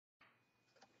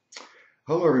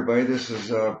Hello, everybody. This is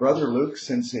Brother Luke,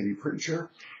 Sin City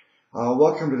Preacher.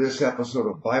 Welcome to this episode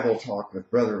of Bible Talk with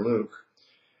Brother Luke.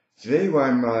 Today,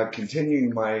 I'm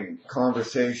continuing my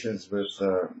conversations with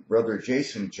Brother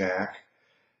Jason Jack.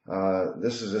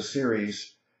 This is a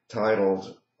series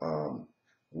titled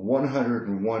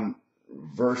 101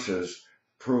 Verses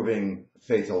Proving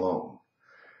Faith Alone.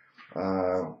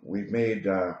 We've made,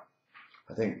 I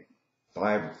think,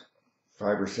 five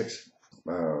or six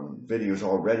videos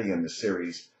already in the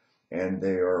series, and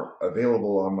they are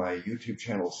available on my YouTube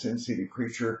channel, Sin City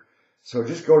Preacher. So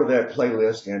just go to that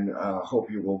playlist, and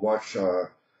hope you will watch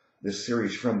this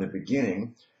series from the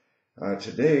beginning.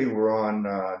 Today we're on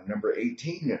number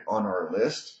 18 on our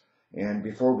list, and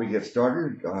before we get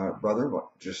started, brother,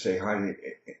 just say hi to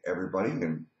everybody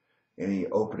and any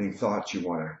opening thoughts you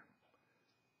want to.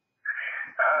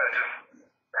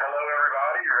 Hello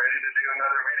everybody, ready to do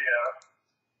another video.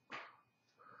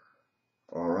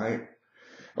 All right.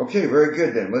 Okay, very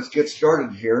good then. Let's get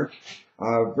started here.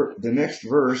 The next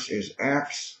verse is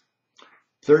Acts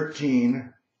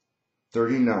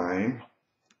 13:39.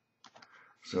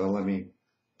 So let me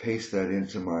paste that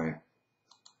into my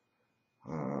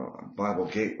Bible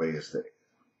Gateway is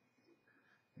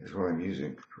what I'm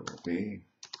using. Control B.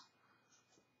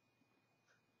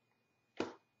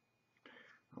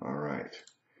 All right.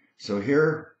 So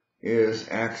here is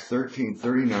Acts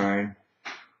 13:39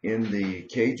 in the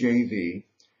KJV.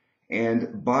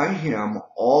 And by him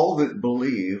all that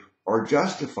believe are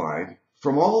justified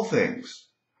from all things,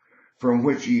 from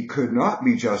which ye could not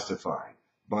be justified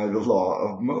by the law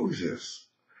of Moses.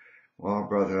 Well,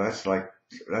 brother, that's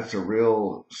a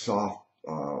real soft,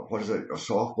 what is it, a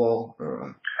softball? Yeah,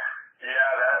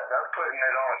 that's putting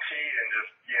it on a tee and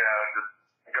just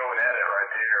going at it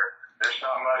right there. There's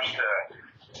not much to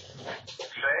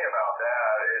say about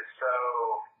that. It's so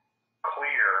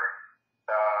clear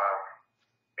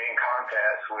in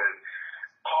context with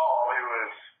Paul, who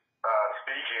was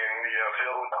speaking,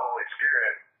 filled with the Holy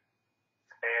Spirit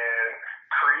and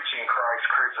preaching Christ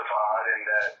crucified, and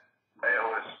that it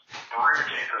was through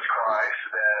Jesus Christ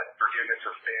that forgiveness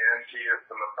of sins, he is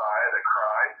the Messiah, the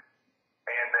Christ,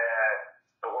 and that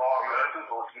the law of Moses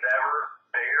was never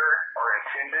there or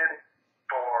intended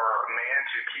for man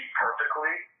to keep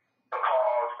perfectly,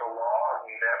 because the law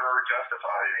never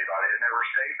justified anybody, it never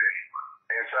saved anyone.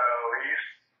 And so he's,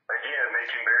 again,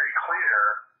 making very clear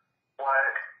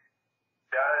what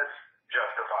does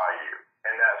justify you,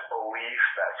 and that's belief,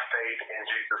 that's faith in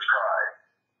Jesus Christ.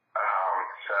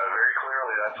 So very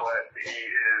clearly that's what he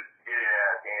is getting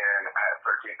at in Acts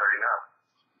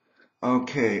 13:39.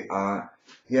 Okay,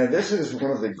 yeah, this is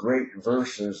one of the great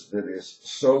verses that is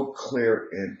so clear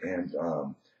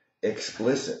and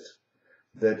explicit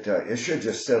that it should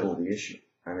just settle the issue.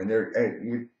 I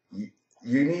mean,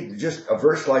 you need just a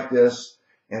verse like this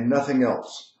and nothing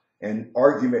else, and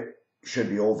argument should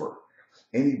be over.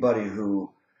 Anybody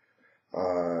who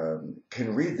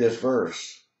can read this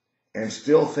verse and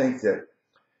still think that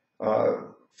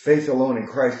faith alone in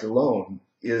Christ alone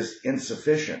is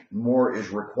insufficient, more is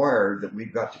required, that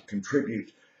we've got to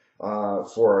contribute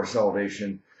for our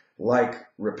salvation, like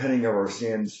repenting of our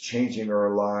sins, changing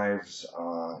our lives,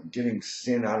 getting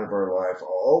sin out of our life,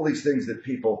 all these things that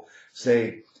people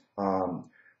say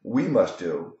we must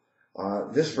do.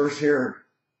 This verse here,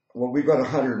 well, we've got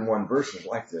 101 verses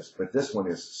like this, but this one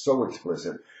is so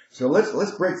explicit. So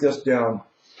let's break this down.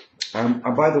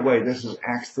 By the way, this is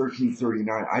Acts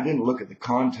 13:39. I didn't look at the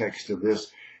context of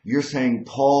this. You're saying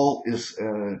Paul is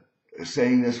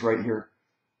saying this right here?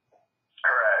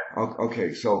 Correct.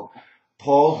 Okay, so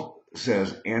Paul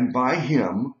says, and by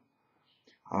him,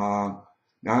 now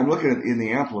I'm looking at in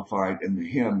the Amplified, and the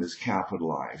him is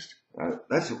capitalized.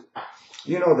 That's,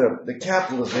 the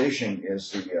capitalization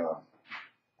is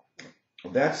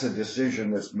that's a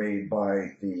decision that's made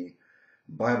by the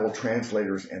Bible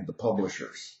translators and the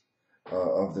publishers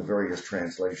of the various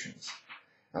translations.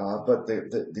 But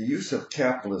the use of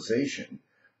capitalization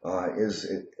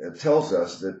it tells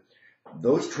us that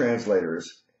those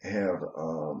translators have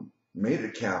made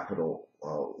a capital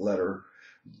letter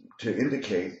to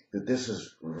indicate that this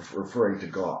is referring to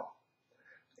God.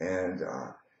 And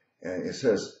it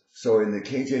says, so in the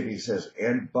KJV it says,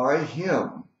 and by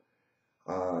him,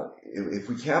 if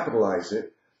we capitalize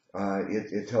it,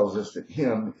 it tells us that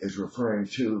him is referring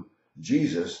to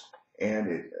Jesus, and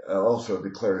it also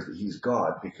declares that he's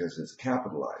God because it's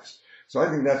capitalized. So I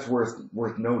think that's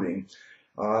worth noting.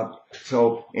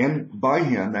 And by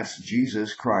him, that's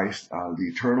Jesus Christ,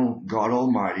 the eternal God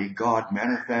Almighty, God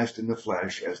manifest in the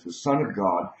flesh as the Son of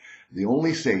God, the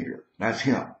only Savior. That's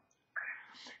him.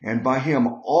 And by him,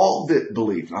 all that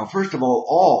believe. Now, first of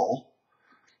all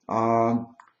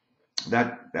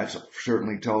That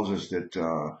certainly tells us that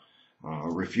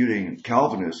refuting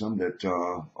Calvinism, that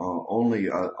only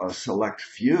a select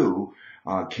few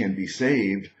can be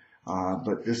saved,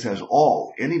 but this has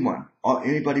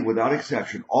anybody without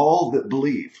exception, all that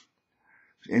believe,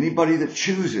 anybody that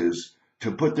chooses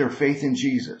to put their faith in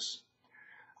Jesus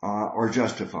are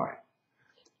justified.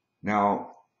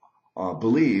 Now,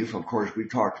 believe, of course, we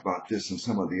talked about this in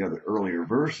some of the other earlier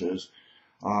verses.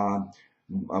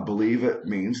 Believe, it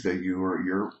means that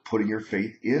you're putting your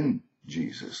faith in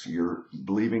Jesus. You're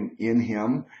believing in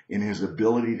him, in his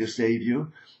ability to save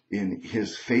you, in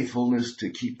his faithfulness to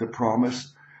keep the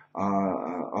promise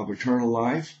of eternal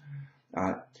life,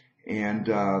 and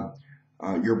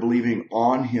you're believing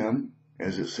on him,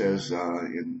 as it says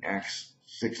in Acts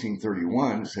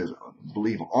 16:31. It says,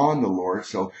 "Believe on the Lord."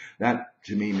 So that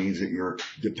to me means that you're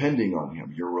depending on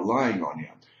him, you're relying on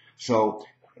him. So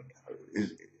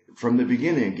from the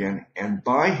beginning again, and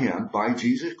by him, by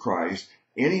Jesus Christ,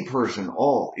 any person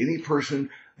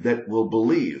that will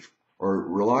believe or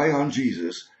rely on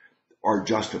Jesus are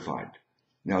justified.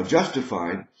 Now,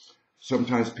 justified,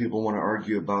 sometimes people want to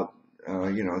argue about,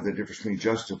 the difference between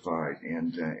justified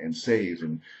and saved.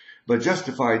 But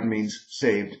justified means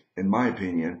saved, in my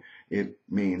opinion. It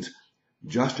means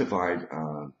justified.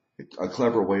 A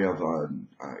clever way of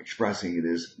expressing it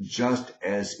is just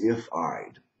as if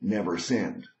I'd never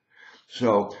sinned.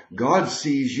 So God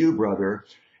sees you, brother,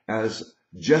 as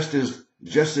just as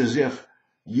if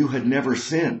you had never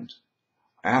sinned.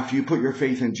 After you put your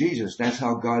faith in Jesus, that's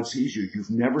how God sees you. You've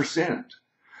never sinned.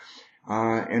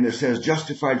 And it says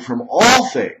justified from all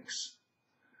things.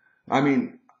 I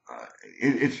mean,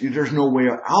 there's no way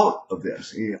out of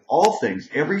this. All things,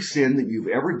 every sin that you've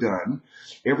ever done,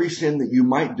 every sin that you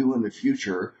might do in the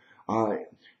future, I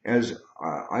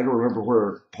don't remember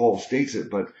where Paul states it,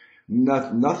 but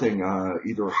nothing,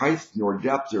 either height nor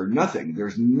depth or nothing.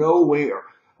 There's no way,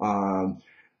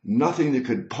 nothing that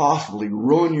could possibly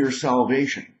ruin your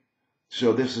salvation.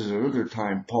 So this is another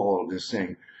time Paul is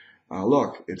saying,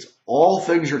 look, it's all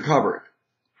things are covered.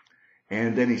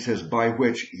 And then he says, by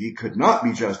which ye could not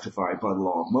be justified by the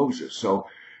law of Moses. So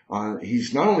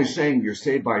he's not only saying you're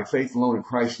saved by faith alone in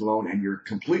Christ alone, and you're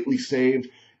completely saved,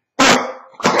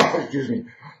 excuse me,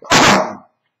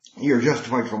 you're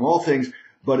justified from all things,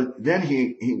 but then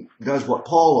he does what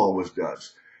Paul always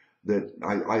does, that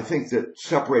I think that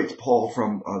separates Paul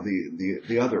from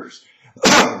the others.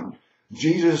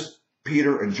 Jesus,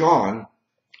 Peter, and John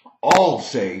all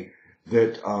say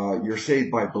that you're saved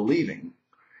by believing.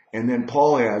 And then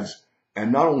Paul adds,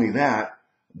 and not only that,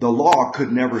 the law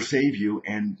could never save you,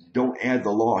 and don't add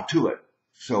the law to it.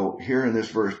 So here in this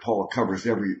verse, Paul covers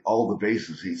all the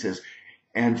bases. He says,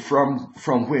 and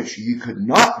from which you could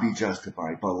not be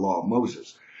justified by the law of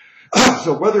Moses.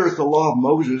 So whether it's the law of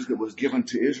Moses that was given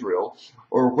to Israel,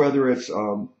 or whether it's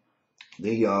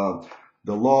the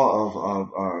law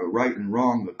of right and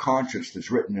wrong, the conscience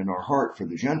that's written in our heart for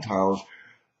the Gentiles,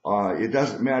 it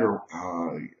doesn't matter.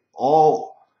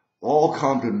 All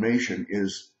condemnation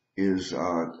is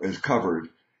covered,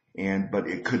 but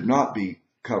it could not be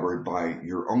covered by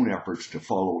your own efforts to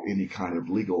follow any kind of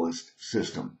legalist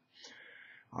system.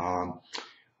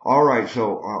 All right,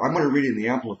 so I'm going to read it in the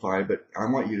Amplified, but I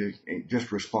want you to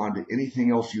just respond to anything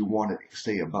else you want to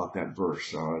say about that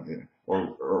verse,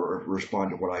 or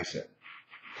respond to what I said.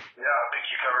 Yeah, I think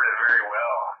you covered it very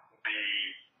well.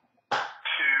 The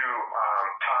two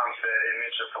times that it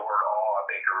mentions the word all, I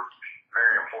think, are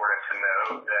very important to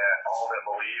note that all that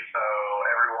believe, so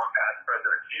everyone past,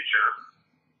 present, and future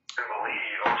who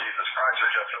believe on Jesus Christ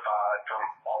are justified from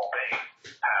all things,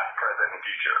 past, present, and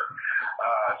future.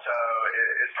 So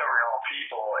it's covering all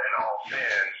people and all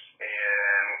sins,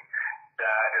 and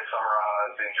that is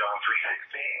summarized in John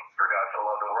 3:16. For God so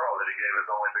loved the world that he gave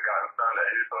his only begotten Son, that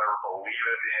whosoever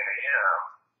believeth in him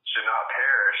should not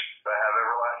perish, but have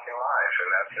everlasting life. And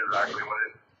that's exactly what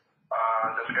it's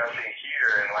discussing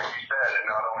here. And like you said, it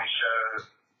not only shows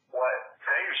what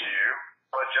saves you,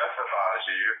 what justifies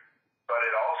you, but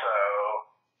it also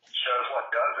shows what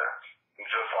doesn't. And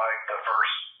just like the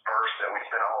first verse that we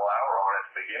spent a whole hour on at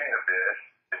the beginning of this,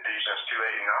 Ephesians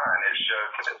 2:8-9, it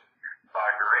shows that by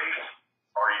grace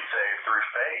are you saved through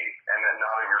faith, and that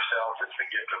not of yourselves, it's the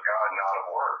gift of God, not of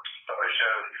works. So it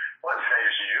shows what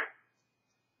saves you,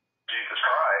 Jesus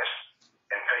Christ,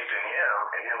 and faith in him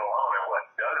and him alone, and what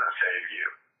doesn't save you.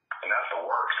 And that's the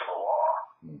works of the law,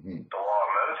 the law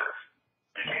of Moses.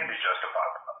 You can't be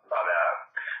justified by that.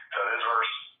 So this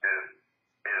verse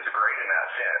is great in that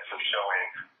sense of showing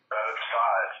both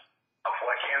sides of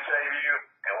what can save you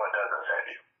and what doesn't save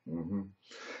you.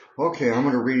 Okay, I'm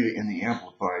going to read it in the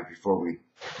Amplified before we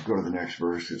go to the next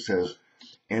verse. It says,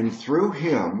 and through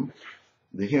him,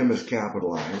 the him is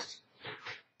capitalized,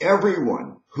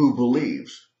 everyone who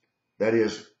believes, that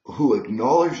is, who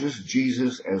acknowledges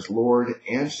Jesus as Lord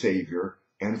and Savior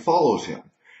and follows him.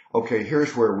 Okay,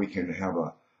 here's where we can have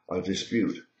a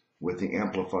dispute with the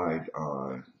Amplified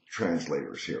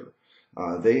translators here.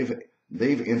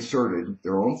 They've inserted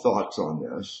their own thoughts on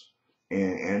this,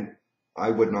 and I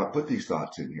would not put these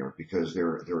thoughts in here because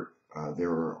they're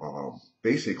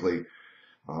basically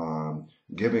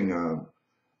giving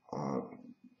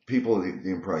people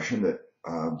the impression that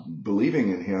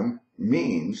believing in him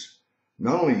means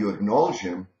not only you acknowledge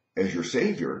him as your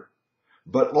Savior,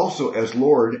 but also as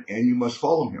Lord, and you must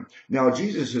follow him. Now,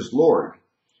 Jesus is Lord.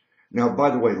 Now, by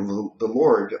the way, the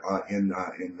Lord in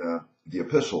the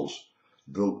epistles,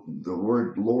 the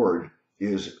word Lord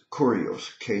is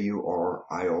kurios,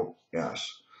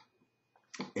 K-U-R-I-O-S,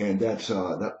 and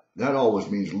that always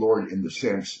means Lord in the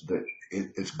sense that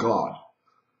it's God,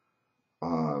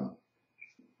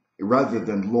 rather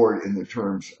than Lord in the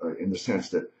terms in the sense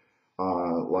that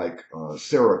like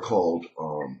Sarah called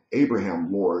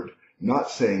Abraham Lord,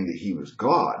 not saying that he was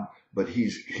God, but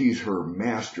he's her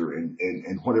master,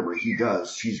 and whatever he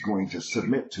does, she's going to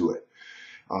submit to it.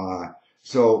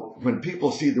 So when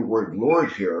people see the word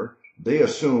Lord here, they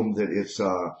assume that it's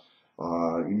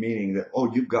meaning that,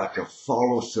 oh, you've got to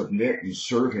follow, submit, and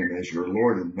serve him as your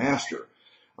Lord and master.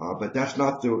 But that's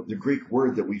not the Greek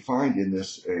word that we find in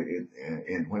this,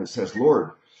 in when it says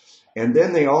Lord. And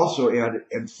then they also add,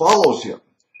 and follows him.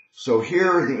 So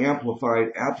here the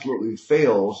Amplified absolutely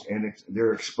fails, and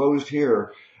they're exposed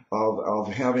here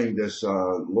of having this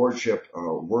lordship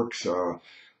works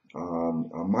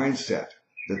mindset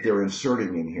that they're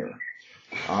inserting in here.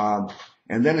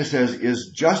 And then it says,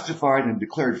 is justified and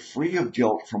declared free of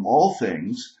guilt from all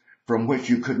things from which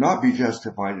you could not be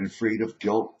justified and freed of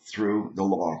guilt through the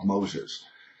law of Moses.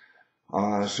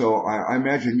 So I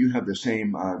imagine you have the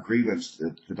same grievance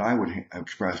that I would have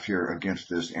expressed here against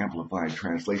this Amplified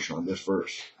translation on this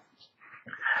verse.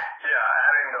 Yeah,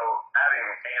 adding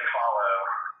and follow,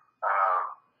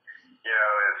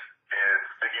 is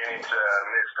beginning to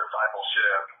mix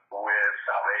discipleship with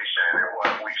salvation and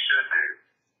what we should do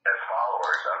as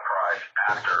followers of Christ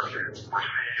after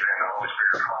receiving the Holy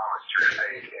Spirit promise through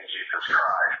faith in Jesus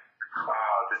Christ.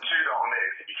 The two don't mix.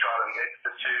 If you try to mix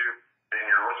the two, then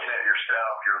you're looking at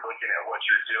yourself, you're looking at what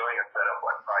you're doing instead of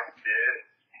what Christ did,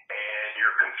 and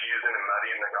you're confusing and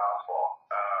muddying the gospel.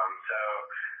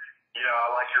 I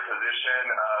like your position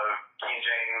of King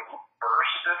James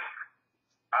verses.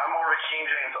 I'm more of a King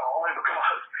James only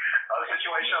because of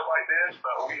situations like this,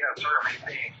 but we have certainly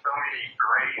seen so many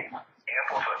great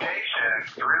amplifications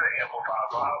through the Amplified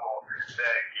Bible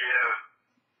that give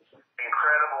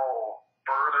incredible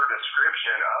further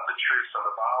description of the truths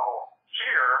of the Bible.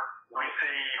 Here, we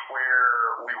see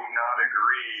where we would not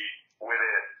agree with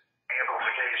it.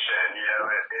 Amplification,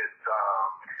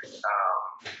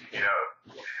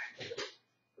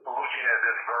 looking at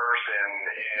this verse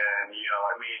and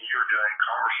you're doing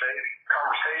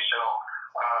conversational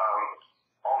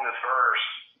on this verse.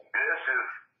 This is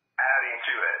adding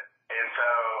to it, and so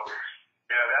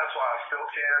that's why I still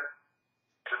tend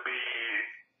to be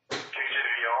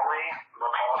KJV only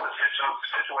because of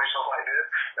situations like this.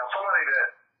 Now, somebody that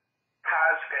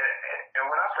has, and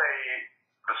when I say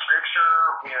the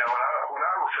scripture, when I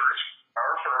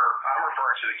I'm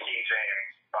referring to the King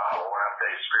James Bible when I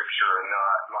say scripture and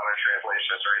not modern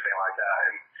translations or anything like that.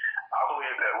 And I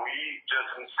believe that we just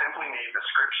simply need the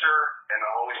scripture and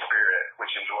the Holy Spirit,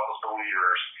 which indwells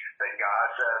believers, that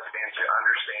guides us into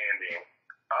understanding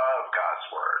of God's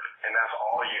word. And that's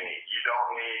all you need. You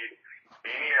don't need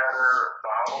any other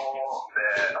Bible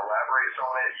that elaborates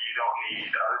on it. You don't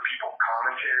need other people's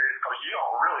commentaries because you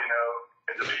don't really know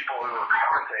if the people who are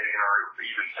commentating are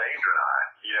even saved or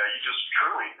not. You just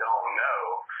truly don't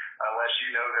know unless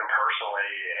you know them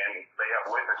personally and they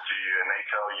have witnessed to you and they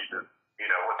tell you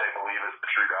what they believe is the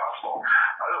true gospel.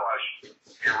 Otherwise,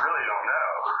 you really don't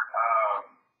know.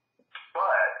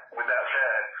 But with that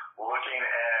said, looking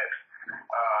at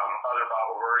other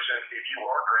Bible versions, if you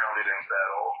are grounded and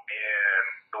settled in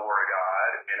the Word of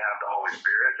God and have the Holy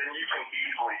Spirit, then you can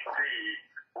easily see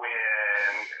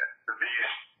when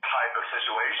these type of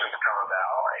situations come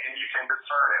about, and you can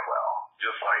discern it well.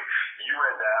 Just like you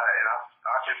read that, and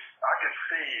I could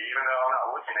see, even though I'm not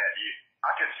looking at you,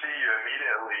 I could see you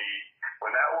immediately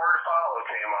when that word follow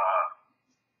came up.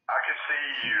 I could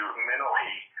see you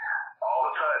mentally all of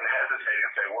a sudden hesitate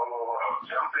and say, whoa,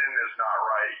 something is not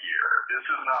right here. This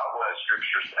is not what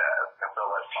Scripture says, and so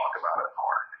let's talk about it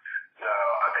more. So So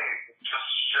I think just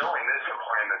showing this and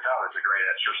pointing this out is a great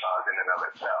exercise in and of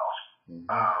itself.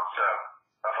 So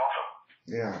that's awesome.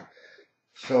 Yeah.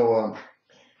 So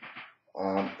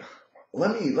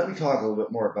let me talk a little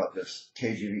bit more about this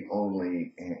KJV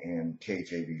only and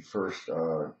KJV first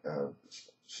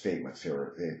statements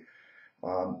here.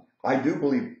 I do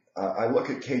believe I look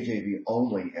at KJV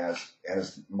only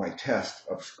as my test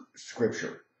of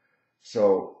Scripture.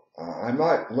 So I'm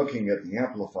not looking at the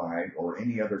Amplified or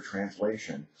any other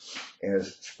translation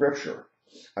as Scripture.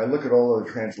 I look at all other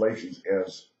translations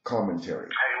as commentary.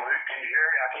 Hey, Luke, can you hear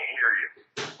me? I can't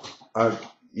hear you.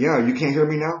 Yeah, you can't hear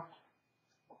me now?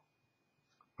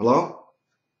 Hello?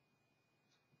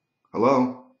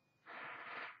 Hello?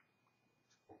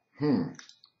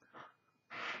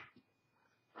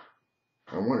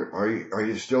 I wonder, are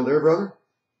you still there, brother?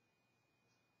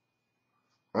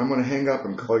 I'm going to hang up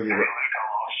and call you. Hey, Luke, I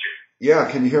lost you. Yeah,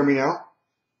 can you hear me now?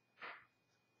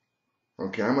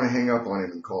 Okay, I'm going to hang up on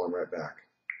him and call him right back.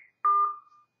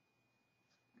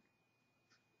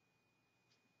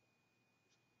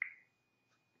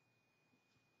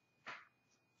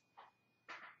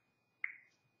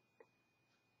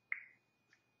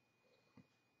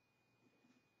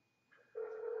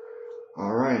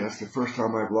 All right, that's the first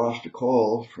time I've lost a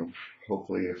call.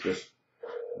 Hopefully, if this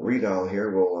redial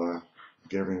here will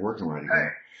get everything working right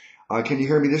again. Can you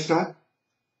hear me this time?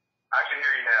 I can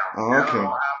hear you now. Oh, Yeah, I okay. don't know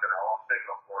what happened. I lost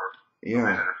signal for a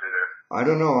minute or two there. I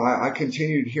don't know. I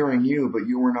continued hearing you, but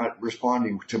you were not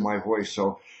responding to my voice.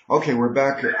 So, okay, we're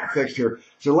back fixed here.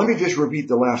 So let me just repeat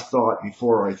the last thought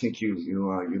before I think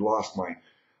you lost my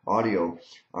audio,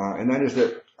 and that is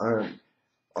that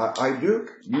I do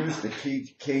use the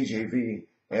KJV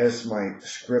as my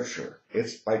scripture.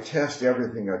 I test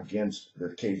everything against the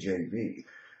KJV,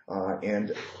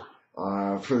 and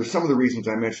for some of the reasons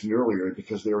I mentioned earlier,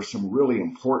 because there are some really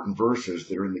important verses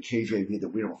that are in the KJV that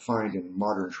we don't find in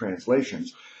modern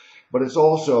translations. But it's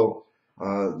also,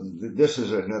 this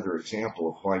is another example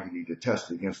of why you need to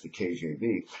test it against the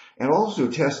KJV, and also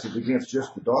test it against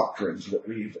just the doctrines that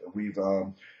we've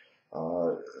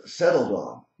settled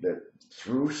on, that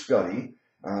through study.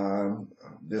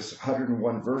 This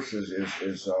 101 verses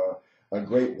is a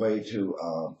great way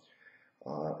to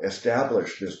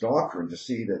establish this doctrine, to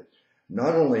see that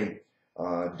not only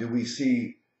do we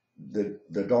see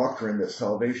the doctrine that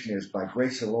salvation is by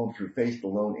grace alone, through faith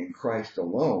alone, in Christ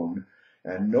alone,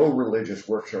 and no religious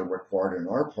works are required on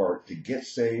our part to get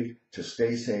saved, to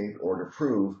stay saved, or to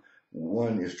prove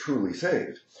one is truly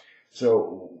saved.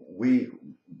 So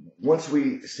once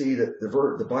we see that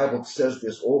the Bible says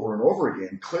this over and over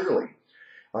again clearly,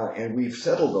 and we've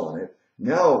settled on it,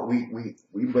 now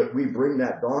we bring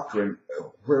that doctrine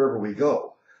wherever we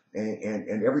go,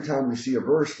 and every time we see a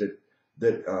verse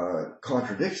that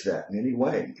contradicts that in any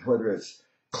way, whether it's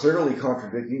clearly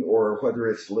contradicting or whether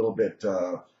it's a little bit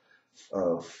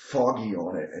foggy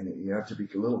on it, and you have to be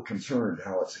a little concerned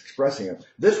how it's expressing it.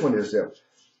 This one is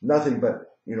nothing but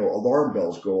alarm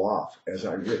bells go off as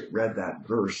I read that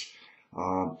verse.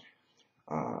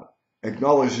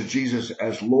 Acknowledges Jesus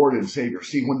as Lord and Savior.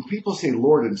 See, when people say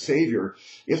Lord and Savior,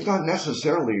 it's not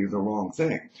necessarily the wrong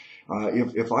thing.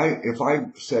 If I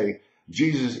say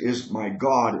Jesus is my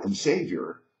God and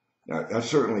Savior, that's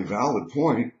certainly a valid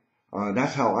point.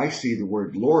 That's how I see the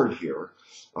word Lord here.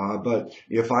 But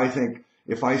if I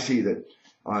see that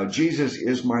Jesus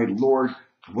is my Lord,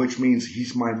 which means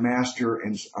he's my master,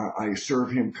 and I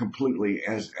serve him completely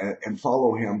and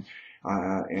follow him,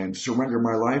 and surrender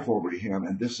my life over to him,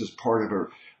 and this is part of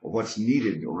what's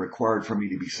needed or required for me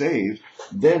to be saved,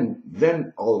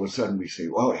 then all of a sudden we say,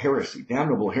 well, heresy,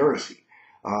 damnable heresy.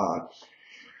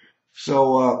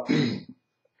 So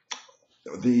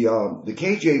the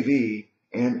KJV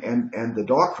and the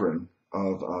doctrine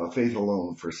of faith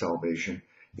alone for salvation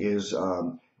is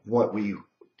what we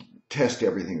test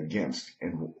everything against,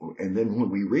 and then when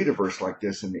we read a verse like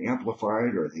this in the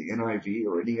Amplified or the NIV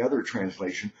or any other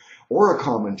translation, or a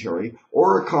commentary,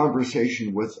 or a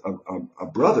conversation with a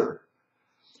brother,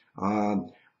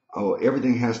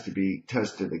 everything has to be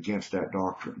tested against that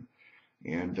doctrine.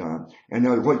 And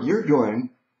now what you're doing,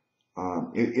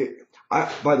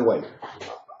 by the way,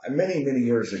 many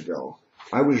years ago,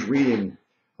 I was reading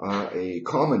a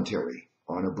commentary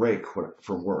on a break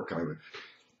from work. I would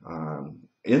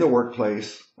in the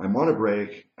workplace, I'm on a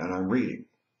break, and I'm reading.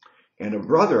 And a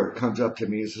brother comes up to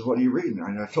me and says, what are you reading?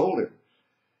 And I told him.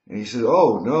 And he said,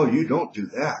 oh, no, you don't do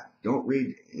that. Don't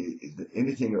read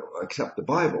anything except the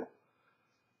Bible.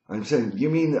 I'm saying,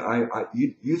 you mean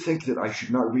you think that I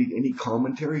should not read any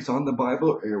commentaries on the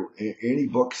Bible or any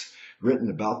books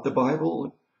written about the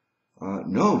Bible?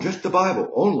 No, just the Bible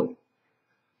only.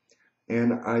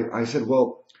 And I said,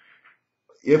 well,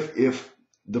 if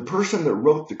the person that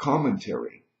wrote the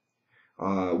commentary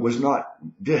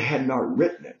had not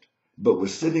written it, but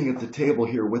was sitting at the table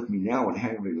here with me now and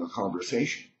having a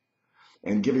conversation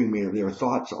and giving me their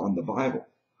thoughts on the Bible,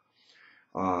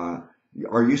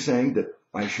 are you saying that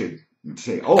I should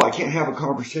say, oh, I can't have a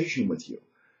conversation with you?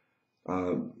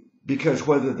 Because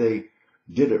whether they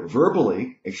did it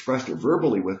verbally, expressed it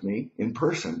verbally with me in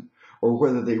person, or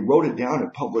whether they wrote it down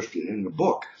and published it in a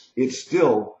book, it's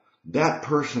still that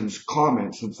person's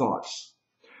comments and thoughts.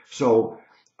 So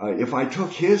if I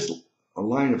took his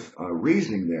line of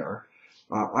reasoning there,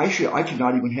 I could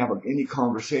not even have any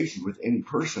conversation with any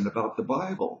person about the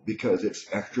Bible because it's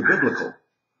extra biblical.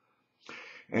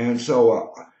 And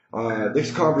so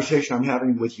this conversation I'm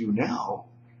having with you now,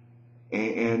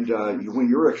 and when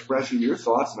you're expressing your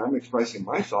thoughts and I'm expressing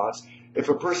my thoughts, if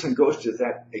a person goes to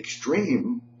that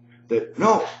extreme that,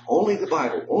 no, only the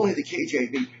Bible, only the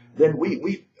KJV, then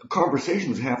we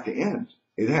conversations have to end.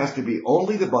 It has to be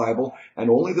only the Bible and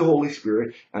only the Holy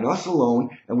Spirit and us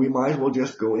alone, and we might as well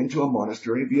just go into a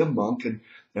monastery, be a monk, and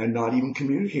not even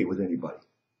communicate with anybody.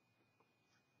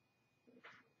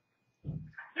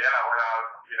 Yeah, when I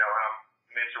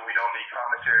mentioned we don't need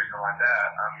commentaries and like that,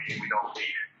 I mean, we don't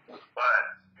need it, but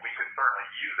we could certainly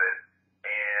use it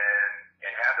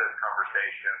and have this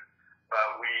conversation.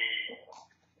 But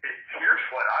here's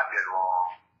what I did wrong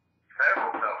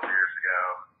several years ago.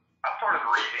 I started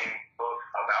reading books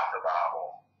about the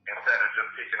Bible instead of just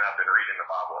picking up and reading the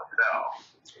Bible itself.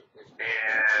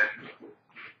 And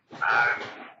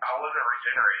I wasn't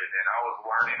regenerated, and I was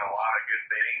learning a lot of good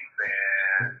things,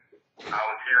 and I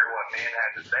was hearing what man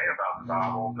had to say about the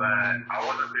Bible, but I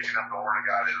wasn't picking up the Word of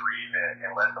God and reading it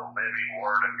and let the living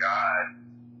Word of God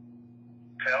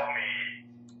tell me,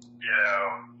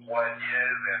 what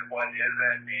is and what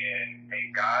isn't, and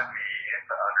guide me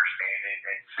into understanding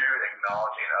and to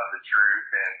acknowledging of the truth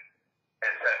and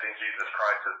accepting Jesus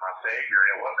Christ as my Savior.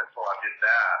 And it wasn't until I did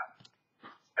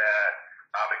that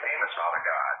I became a child of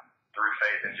God through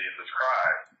faith in Jesus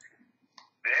Christ.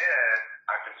 Then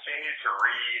I continued to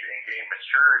read and gain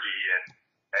maturity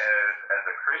as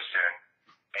a Christian,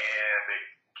 and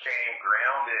became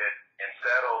grounded and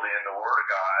settled in the Word of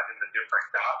God and the different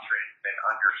doctrines and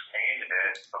understanding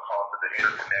it because of the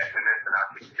interconnectedness, and I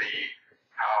could see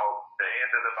how the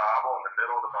end of the Bible and the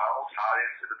middle of the Bible tied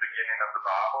into the beginning of the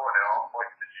Bible, and it all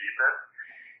points to Jesus.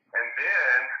 And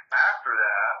then after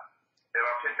that, if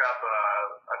I pick up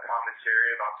a commentary,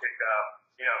 if I pick up,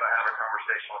 if I have a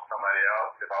conversation with somebody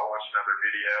else, if I watch another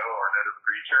video or another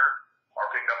preacher, or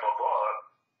pick up a book,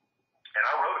 and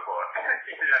I wrote a book,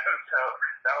 so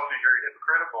that would be very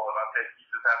hypocritical if I said you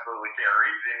just absolutely can't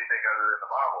read anything other than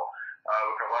the Bible,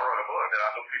 because I wrote a book that I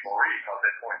hope people read because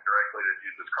it points directly to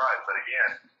Jesus Christ. But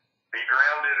again, be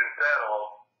grounded and settled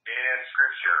in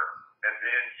Scripture, and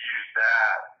then use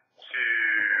that to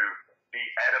be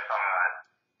edified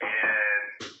and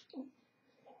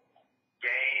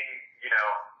gain,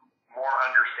 more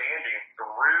understanding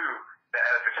through the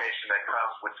edification that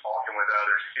comes with talking with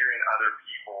others, hearing other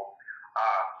people's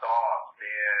thoughts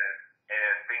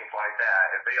and things like that.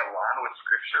 If they align with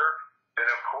Scripture, then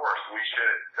of course we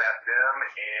should accept them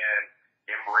and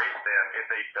embrace them. If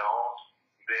they don't,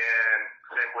 then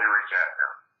simply reject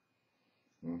them.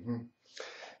 Mm-hmm.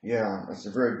 Yeah, that's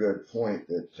a very good point.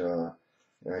 That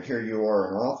here you are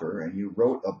an author, and you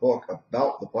wrote a book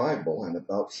about the Bible and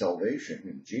about salvation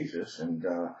and Jesus, and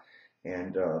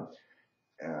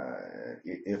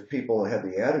if people had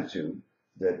the attitude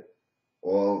that,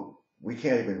 well, we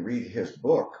can't even read his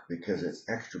book because it's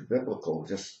extra biblical,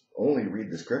 just only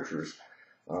read the Scriptures,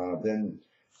 then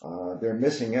they're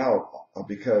missing out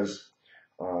because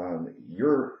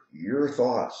your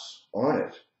thoughts on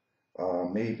it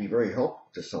may be very helpful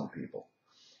to some people.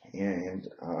 And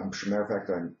I'm sure, matter of fact,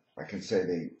 I can say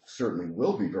they certainly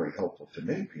will be very helpful to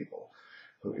many people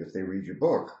if they read your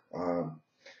book.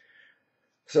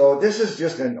 So this is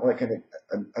just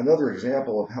another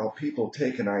example of how people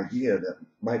take an idea that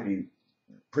might be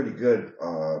pretty good,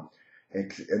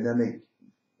 and then they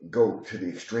go to the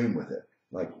extreme with it.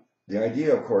 Like the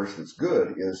idea, of course, that's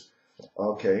good is,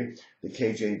 okay, the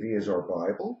KJV is our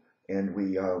Bible, and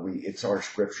it's our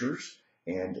Scriptures,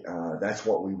 and that's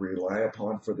what we rely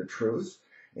upon for the truth,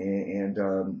 and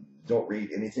don't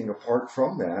read anything apart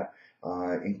from that,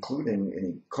 including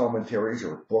any commentaries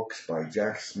or books by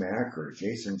Jack Smack or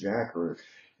Jason Jack or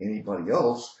anybody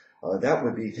else. That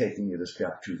would be taking it a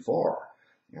step too far,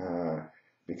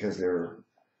 because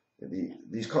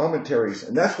these commentaries,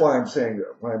 and that's why I'm saying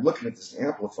that when I'm looking at this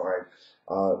Amplified,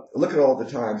 look at all the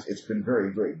times it's been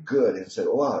very, very good, and said,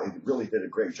 oh, wow, it really did a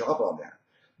great job on that.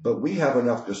 But we have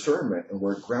enough discernment, and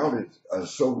we're grounded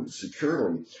so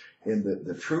securely in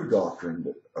the true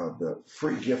doctrine of the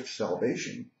free gift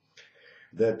salvation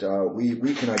that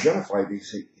we can identify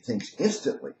these things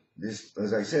instantly. This,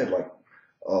 as I said, like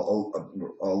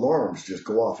alarms just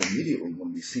go off immediately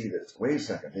when we see that, wait a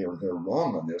second, they're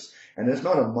wrong on this. And it's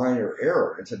not a minor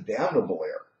error, it's a damnable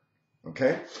error.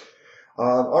 Okay?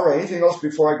 All right, anything else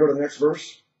before I go to the next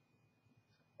verse?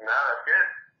 No, that's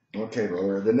good. Okay,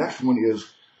 brother. The next one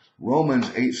is Romans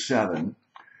 8:7.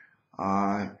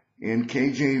 In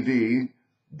KJV,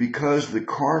 because the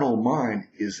carnal mind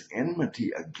is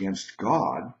enmity against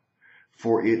God,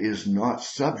 for it is not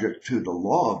subject to the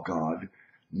law of God,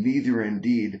 neither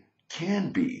indeed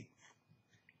can be.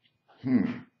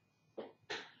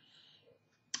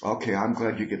 Okay, I'm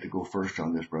glad you get to go first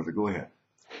on this, brother. Go ahead.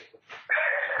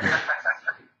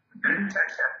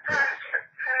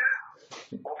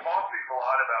 Well, Paul speaks a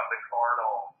lot about the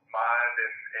carnal mind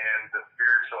and the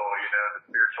spiritual, the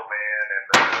spiritual man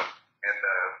and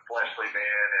the fleshly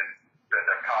man and the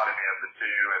dichotomy of the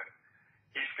two. And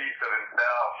he speaks of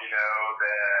himself,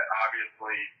 that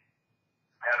obviously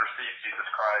had received Jesus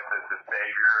Christ as his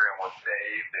Savior and was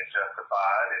saved and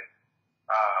justified and,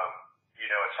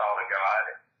 a child of God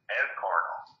as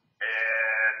carnal.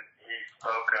 And he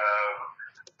spoke of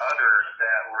others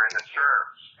that were in the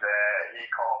church that he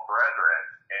called brethren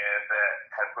and that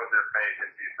had put their faith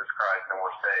in Jesus Christ and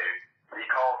were saved. He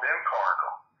called them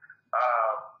carnal.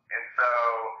 And so,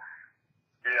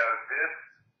 this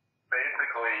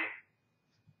basically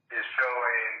is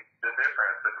showing the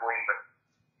difference between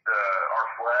our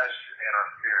flesh and our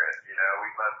spirit. We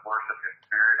must worship in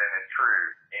spirit and in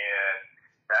truth. And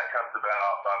that comes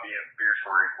about by being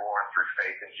spiritually reborn through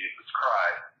faith in Jesus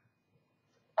Christ.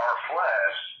 Our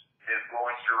flesh is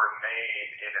going to remain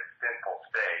in its sinful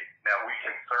state. Now, we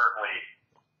can certainly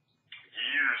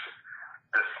use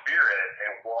the Spirit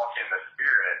and walk in the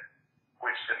Spirit,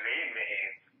 which to me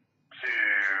means to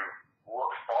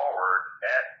look forward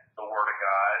at the Word of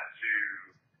God, to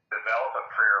develop a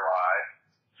prayer life,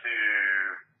 to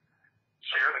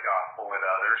share the gospel with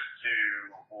others, to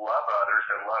love others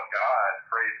and love God,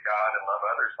 praise God and love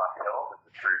others by telling them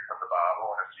the truth of the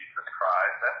Bible and of Jesus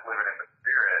Christ. That's living in the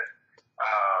Spirit.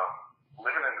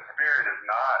 Living in the Spirit is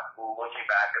not looking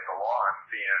back at the law and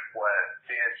seeing what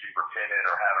sins you repented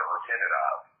or haven't repented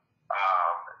of.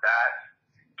 That's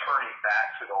turning back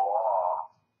to the law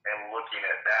and looking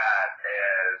at that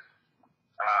as,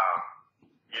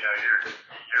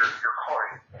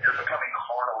 you're becoming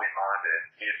carnally minded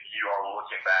if you are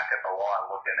looking back at the law and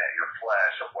looking at your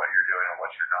flesh of what you're doing and what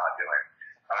you're not doing.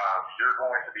 You're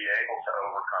going to be able to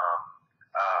overcome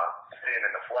sin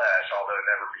in the flesh, although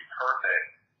never be perfect,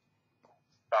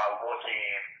 by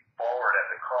looking forward at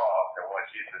the cross and what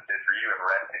Jesus did for you and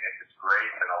resting in his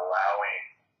grace and allowing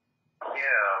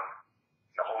him,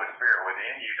 the Holy Spirit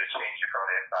within you, to change you from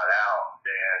the inside out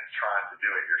than trying to do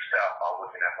it yourself by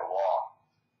looking at the law.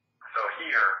 So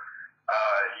here,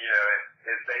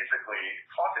 it's basically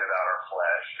talking about our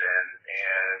flesh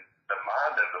and the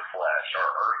mind of the flesh,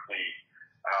 our earthly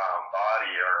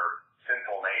body, our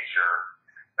sinful nature,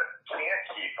 can't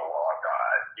keep the law of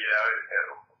God.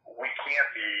 We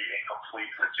can't be in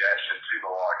complete subjection to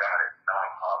the law of God. It's not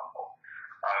possible.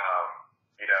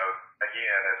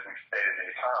 Again, as we've stated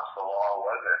many times, the law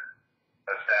wasn't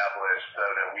established so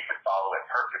that we could follow it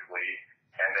perfectly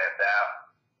and that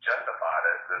justified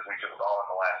us, as we just saw in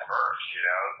the last verse.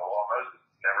 The law of Moses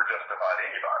never justified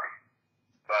anybody.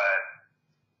 But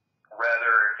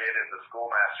rather, it is a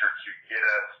schoolmaster to get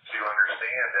us to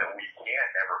understand that we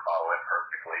can't ever follow it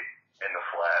perfectly in the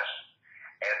flesh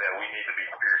and that we need to be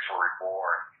spiritually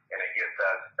reborn. And it gets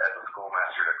us as a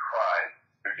schoolmaster to Christ,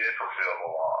 who did fulfill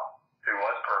the law, who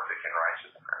was perfect in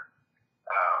righteousness,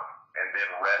 and then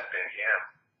rest in him,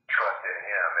 trust in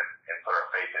him, and put our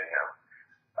faith in him.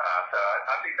 So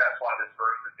I think that's why this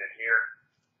verse is in here,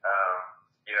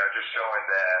 just showing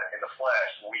that in the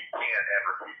flesh, we can't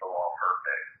ever keep the law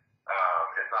perfect.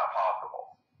 It's not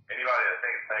possible. Anybody that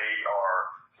thinks they are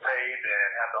saved and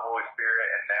have the Holy Spirit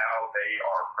and now they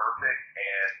are perfect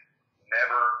and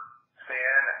never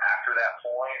sin after that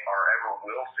point or ever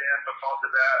will sin because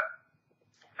of that,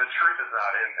 the truth is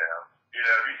not in them.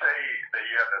 If you say that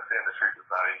you have no sin, the truth is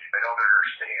not in you. They don't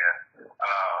understand,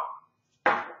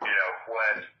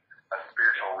 what a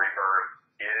spiritual rebirth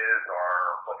is or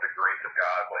what the grace of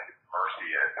God, what his mercy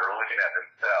is. They're looking at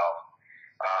themselves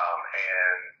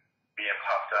and being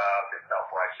puffed up and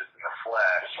self-righteous in the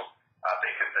flesh,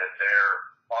 thinking that they're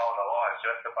following the law and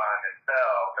justifying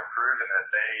themselves and proving that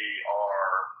they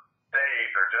are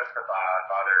saved or justified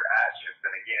by their actions.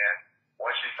 And again,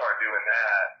 once you start doing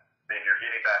that, then you're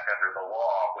getting back under the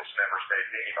law, which never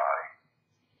saves anybody.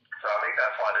 So I think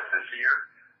that's why this is here,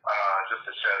 just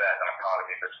to show that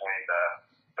dichotomy between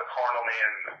the carnal man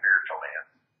and the spiritual man.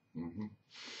 Mm-hmm.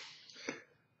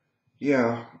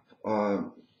 Yeah.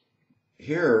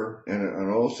 Here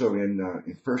and also in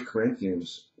 1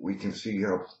 Corinthians, we can see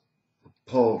how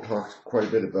Paul talks quite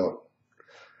a bit about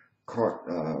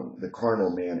the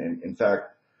carnal man. And in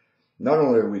fact, not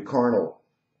only are we carnal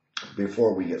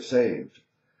before we get saved,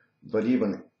 but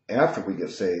even after we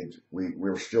get saved,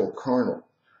 we're still carnal.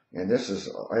 And this is,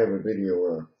 I have a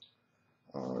video,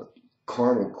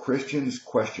 carnal Christians, ?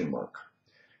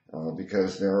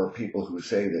 Because there are people who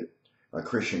say that a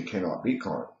Christian cannot be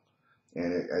carnal.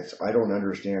 And I don't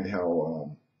understand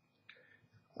how,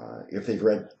 if a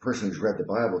person who's read the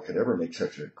Bible could ever make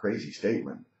such a crazy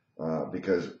statement,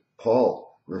 because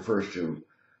Paul refers to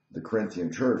the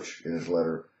Corinthian church in his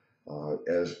letter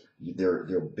as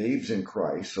they're babes in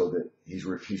Christ, so that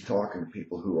he's talking to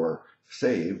people who are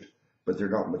saved, but they're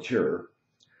not mature,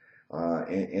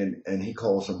 and he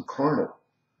calls them carnal.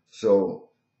 So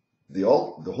the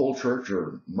whole church,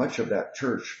 or much of that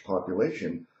church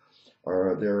population,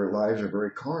 their lives are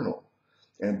very carnal.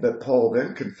 But Paul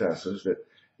then confesses that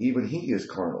even he is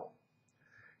carnal.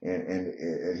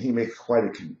 And he makes quite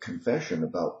a confession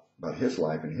about his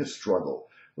life and his struggle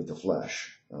with the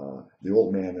flesh, the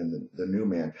old man and the new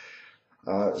man.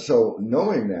 So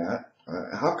knowing that,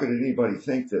 how could anybody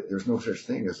think that there's no such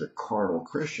thing as a carnal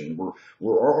Christian? We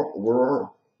are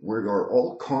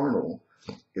all carnal.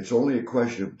 It's only a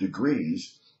question of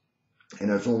degrees, and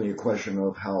it's only a question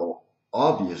of how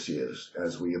obvious is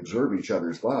as we observe each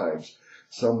other's lives.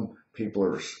 Some people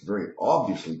are very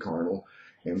obviously carnal,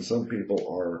 and some people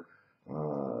are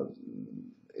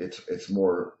it's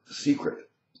more secret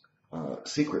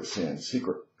sin,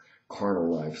 secret carnal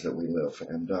lives that we live.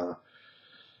 And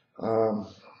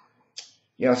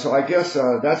so I guess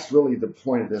that's really the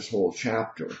point of this whole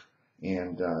chapter.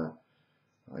 And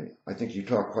I think you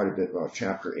talked quite a bit about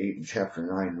chapter 8 and chapter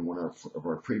 9 in one of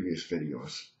our previous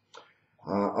videos.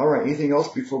 All right, anything else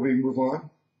before we move on?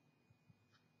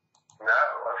 No,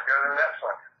 let's go to the next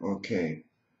one. Okay,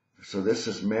 so this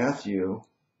is Matthew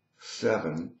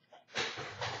 7,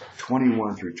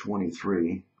 21 through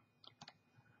 23.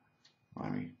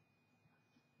 Let me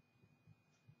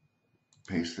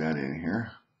paste that in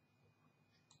here.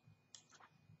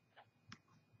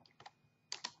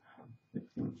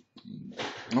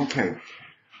 Okay.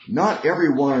 Not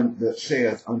everyone that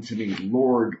saith unto me,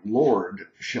 Lord, Lord,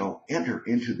 shall enter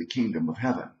into the kingdom of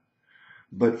heaven,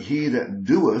 but he that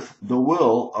doeth the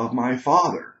will of my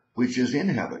Father, which is in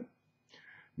heaven.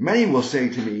 Many will say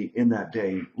to me in that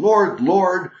day, Lord,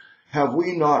 Lord, have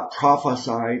we not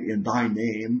prophesied in thy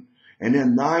name, and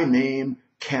in thy name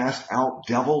cast out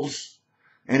devils,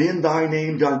 and in thy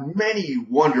name done many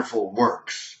wonderful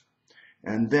works?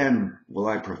 And then will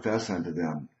I profess unto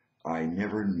them, I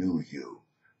never knew you.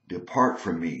 Depart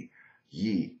from me,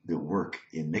 ye that work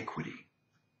iniquity.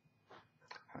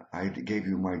 I gave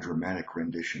you my dramatic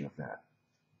rendition of that.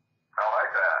 I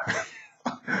like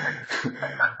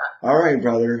that. All right,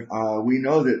 brother. We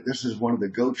know that this is one of the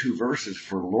go-to verses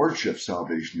for Lordship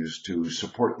salvation, is to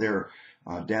support their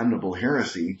damnable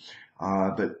heresy.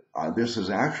 But this is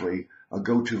actually a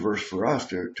go-to verse for us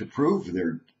to prove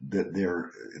that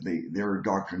their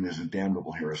doctrine is a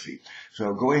damnable heresy.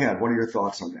 So go ahead. What are your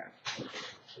thoughts on that?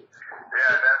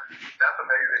 Yeah, that's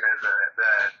amazing, isn't it?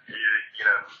 That you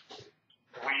know,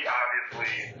 we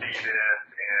obviously see this,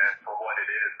 and for what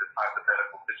it is, this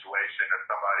hypothetical situation of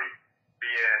somebody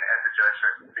being at the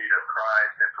judgment seat of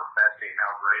Christ and professing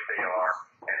how great they are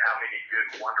and how many good,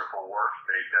 wonderful works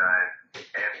they've done,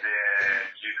 and then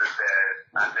Jesus says,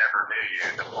 "I never knew you.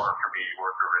 Depart from me,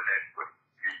 worker of iniquity."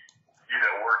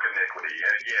 Work iniquity.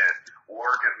 And again,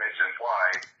 work is mentioned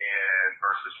twice in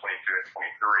verses 22 and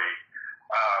 23.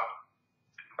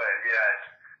 But yet,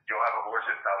 you'll have a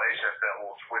Lordship salvation that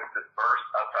will twist this verse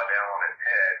upside down on its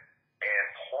head and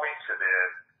point to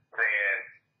this, saying,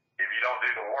 if you don't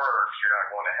do the works, you're not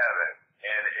going to heaven.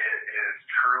 And it is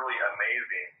truly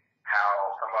amazing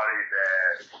how somebody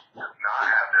that does not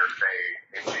have their faith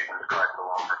in Jesus Christ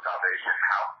alone for salvation,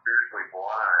 how spiritually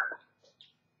blind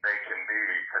they can be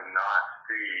to not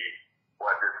see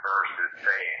what this verse is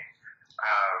saying.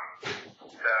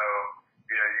 So,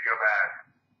 you go back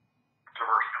to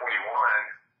verse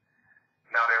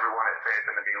 21, not everyone that saith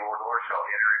unto me, Lord, Lord, shall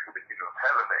enter into the kingdom of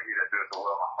heaven, but he that doeth the will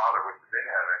of my Father which is in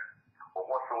heaven. Well,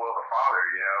 what's the will of the Father?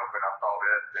 When I saw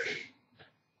this in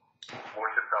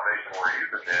Lordship salvation, we're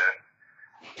using this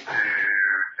to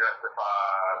justify,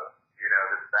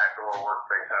 this backdoor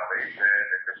works-based salvation and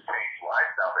this changed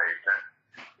life salvation.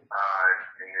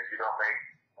 And if you don't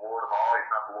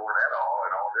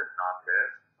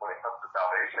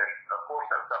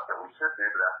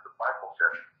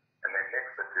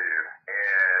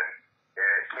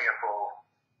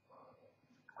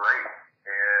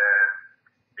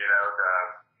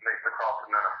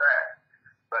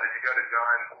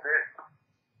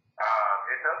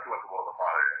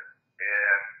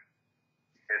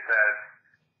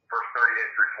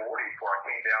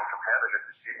from heaven. This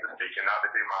is Jesus speaking, not to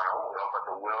do mine own will, but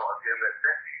the will of him that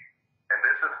sent me. And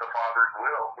this is the Father's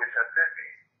will which has sent me,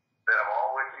 that of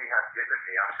all which he hath given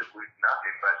me I should lose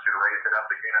nothing, but should raise it up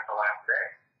again at the last day.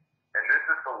 And this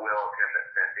is the will of him that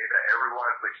sent me, that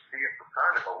everyone which seeth the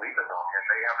Son and believeth on him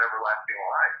may have everlasting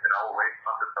life, and I will raise him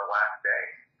up at the last day.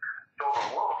 So the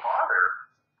will of the Father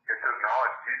is to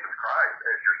acknowledge Jesus Christ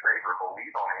as your Savior,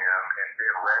 believe on him, and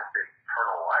then rest in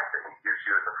eternal life that he gives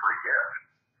you as a free gift.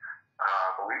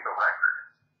 Believe the record,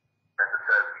 as it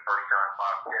says in 1 John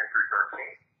 5:10 through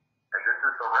 13. And this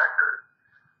is the record,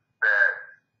 that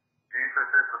Jesus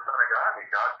is the Son of God, and he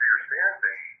died for your sins,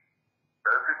 and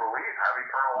those who believe have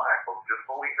eternal life. Well, just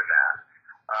believe in that.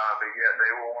 But yet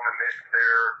they will want to mix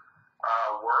their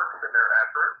works and their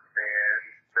efforts and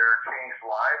their changed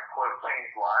life, quote,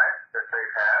 changed life that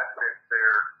they've had since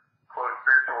their, quote,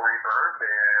 spiritual rebirth,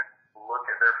 and look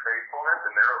at their faithfulness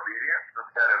and their obedience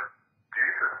instead of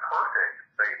Jesus' perfect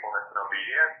faithfulness and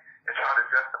obedience, and try to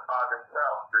justify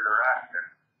themselves through their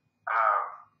actions.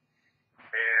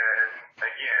 And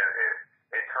again,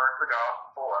 it turns the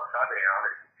gospel upside down.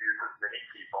 It confuses many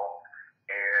people.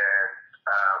 And,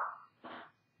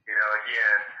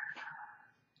 again,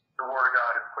 the Word of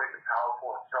God is quick and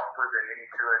powerful and sharper than any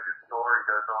two-edged sword. It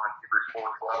goes on in Hebrews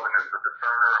 4:12, and is the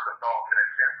discerner of the thoughts and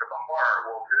intents of the heart.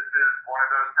 Well, this is one of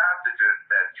those passages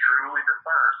that truly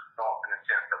discerns the thoughts and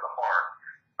intents of the heart.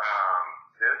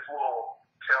 This will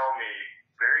tell me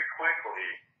very quickly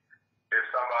if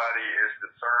somebody is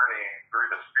discerning through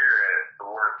the Spirit the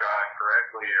Word of God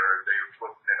correctly, or if they're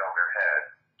twisting it on their head.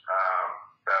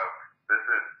 So this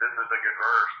is a good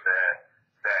verse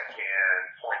that can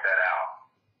point that out.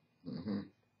 Mm-hmm.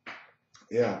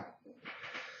 Yeah.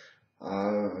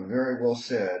 Very well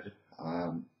said.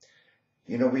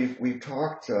 We've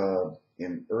talked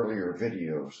in earlier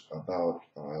videos about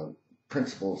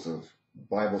principles of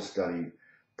Bible study,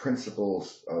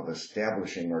 principles of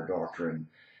establishing our doctrine,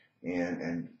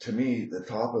 and to me, the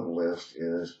top of the list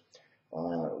is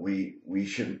we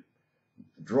should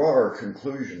draw our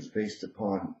conclusions based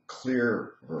upon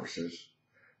clear verses,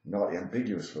 not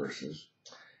ambiguous verses,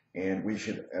 and we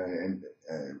should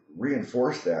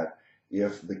reinforce that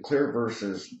if the clear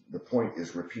verses, the point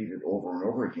is repeated over and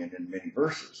over again in many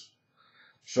verses.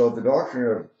 So the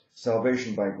doctrine of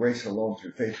salvation by grace alone,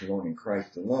 through faith alone, in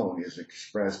Christ alone, is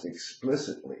expressed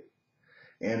explicitly,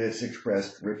 and it's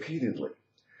expressed repeatedly.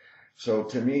 So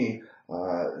to me,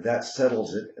 that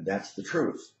settles it. That's the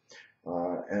truth.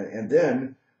 And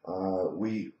then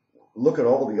we look at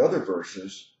all the other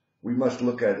verses. We must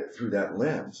look at it through that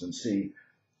lens and see,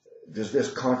 does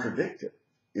this contradict it?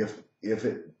 If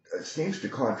it seems to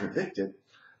contradict it,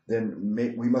 then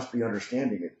we must be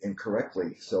understanding it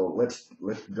incorrectly. So let's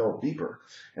delve deeper.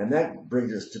 And that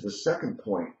brings us to the second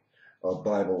point of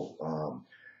Bible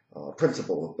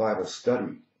principle of Bible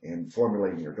study in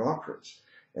formulating your doctrines,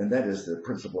 and that is the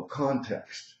principle of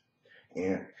context.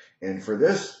 And for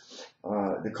this,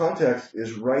 the context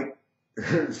is right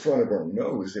in front of our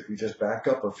nose. If we just back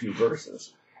up a few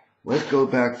verses, let's go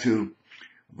back to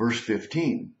verse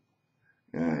 15.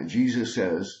 Jesus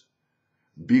says,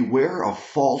 "Beware of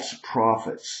false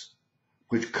prophets,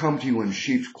 which come to you in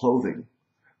sheep's clothing,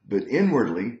 but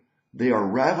inwardly they are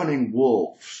ravening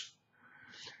wolves.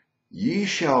 Ye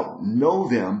shall know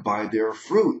them by their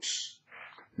fruits."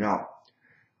 Now,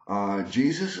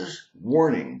 Jesus is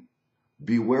warning,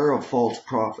 beware of false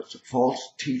prophets,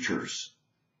 false teachers.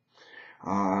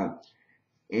 And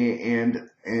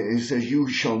it says, you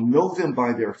shall know them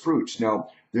by their fruits. Now,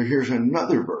 here's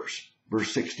another verse.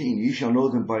 Verse 16, ye shall know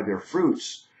them by their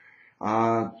fruits.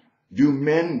 Do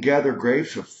men gather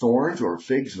grapes of thorns or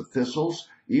figs of thistles?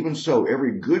 Even so,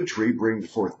 every good tree brings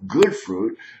forth good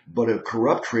fruit, but a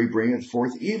corrupt tree bringeth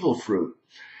forth evil fruit.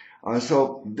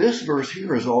 So this verse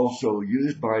here is also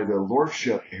used by the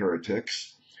Lordship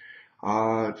heretics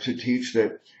to teach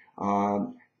that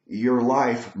your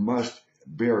life must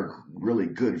bear really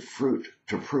good fruit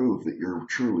to prove that you're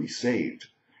truly saved.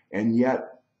 And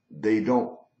yet they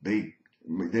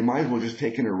might as well just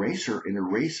take an eraser and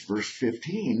erase verse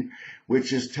 15, which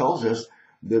just tells us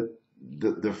that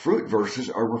the fruit verses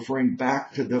are referring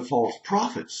back to the false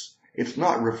prophets. It's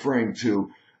not referring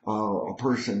to a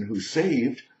person who's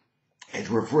saved. It's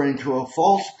referring to a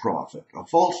false prophet, a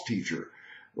false teacher,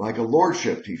 like a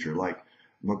Lordship teacher, like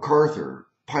MacArthur,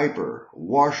 Piper,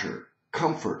 Washer,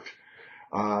 Comfort.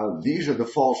 These are the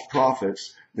false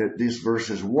prophets that this verse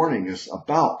is warning us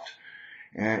about.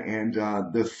 And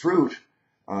the fruit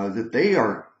that they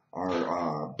are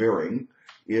bearing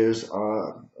is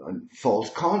false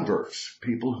converts,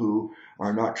 people who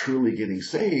are not truly getting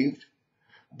saved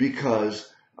because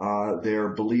they're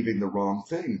believing the wrong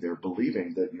thing. They're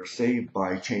believing that you're saved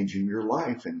by changing your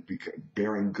life and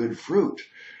bearing good fruit.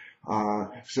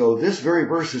 So this very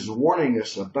verse is warning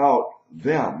us about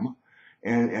them.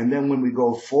 And then when we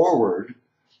go forward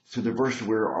to the verse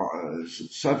we're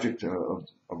subject of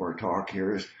our talk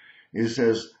here is, it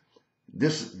says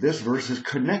this verse is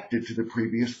connected to the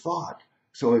previous thought.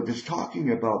 So if it's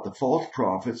talking about the false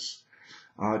prophets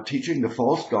teaching the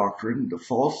false doctrine, the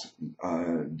false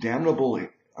damnable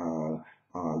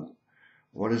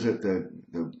what is it,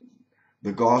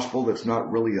 the gospel that's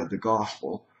not really the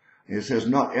gospel. It says,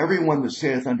 not everyone that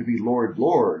saith unto me, Lord,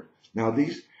 Lord. Now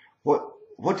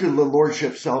what do the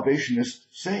Lordship Salvationists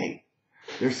say?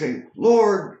 They're saying,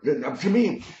 Lord, to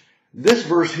me, this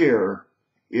verse here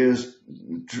is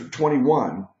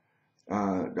 21,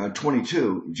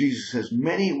 22. Jesus says,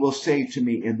 many will say to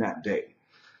me in that day.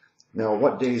 Now,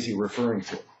 what day is he referring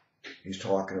to? He's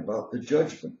talking about the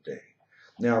judgment day.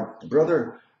 Now,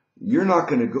 brother, you're not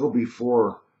going to go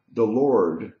before the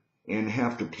Lord and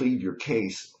have to plead your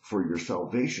case for your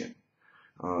salvation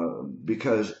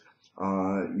because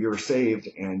you're saved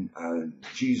and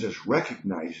Jesus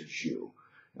recognizes you.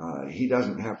 He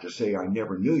doesn't have to say, I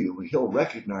never knew you. He'll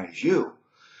recognize you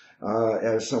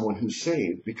as someone who's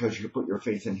saved because you put your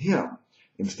faith in him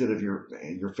instead of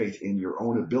your faith in your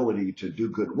own ability to do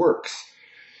good works.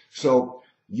 So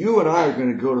you and I are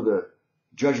going to go to the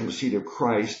judgment seat of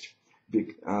Christ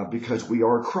because we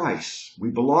are Christ. We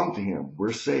belong to him.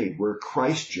 We're saved. We're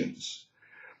Christians.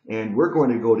 And we're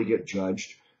going to go to get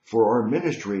judged for our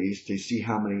ministries to see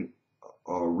how many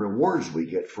rewards we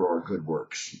get for our good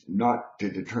works, not to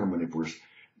determine if we're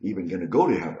even going to go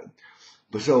to heaven.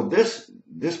 But so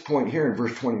this point here in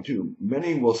verse 22,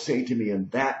 many will say to me in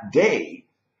that day,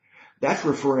 that's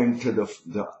referring to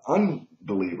the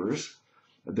unbelievers,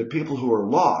 the people who are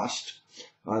lost.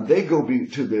 They go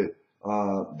to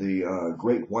the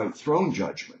great white throne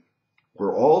judgment,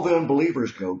 where all the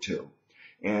unbelievers go to.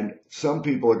 And some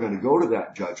people are going to go to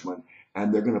that judgment,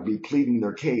 and they're going to be pleading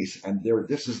their case. And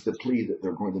this is the plea that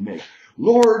they're going to make.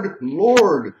 Lord,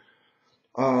 Lord,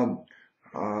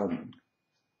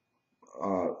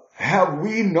 have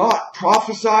we not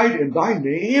prophesied in thy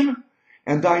name?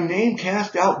 And thy name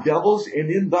cast out devils, and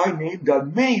in thy name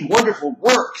done many wonderful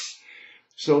works.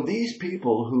 So these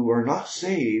people who are not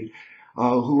saved,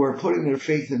 who are putting their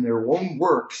faith in their own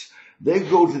works, they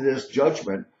go to this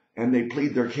judgment and they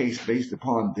plead their case based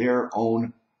upon their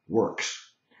own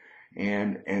works.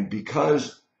 And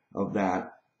because of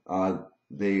that,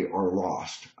 they are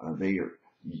lost.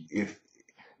 If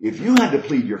you had to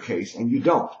plead your case, and you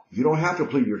don't have to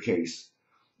plead your case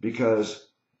because,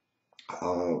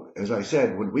 as I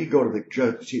said, when we go to the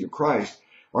judgment seat of Christ,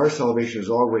 our salvation is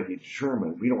already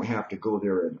determined. We don't have to go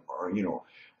there and,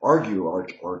 argue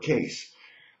our case.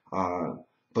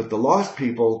 But the lost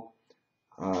people,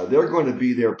 they're going to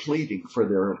be there pleading for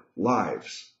their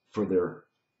lives, for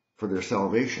their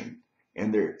salvation.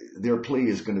 And their plea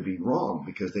is going to be wrong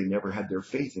because they never had their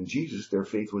faith in Jesus. Their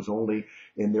faith was only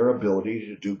in their ability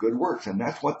to do good works. And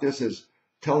that's what this is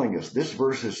telling us. This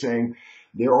verse is saying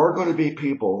there are going to be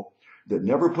people that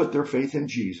never put their faith in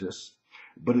Jesus,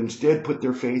 but instead put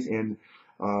their faith in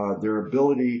their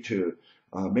ability to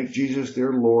make Jesus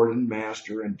their Lord and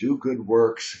Master and do good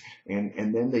works.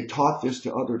 And then they taught this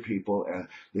to other people. And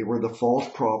they were the false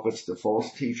prophets, the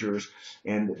false teachers,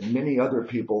 and many other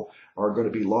people are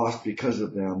going to be lost because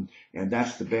of them. And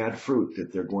that's the bad fruit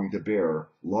that they're going to bear,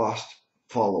 lost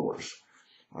followers.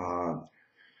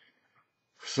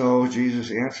 So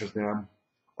Jesus answers them,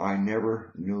 I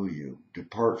never knew you.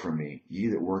 Depart from me, ye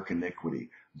that work iniquity.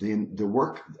 The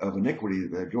work of iniquity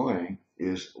that they're doing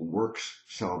is works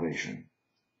salvation.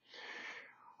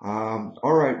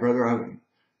 All right, brother,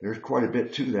 there's quite a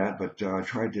bit to that, but I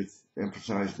tried to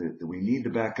emphasize that we need to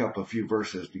back up a few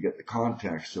verses to get the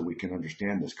context so we can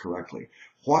understand this correctly.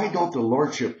 Why don't the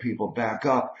Lordship people back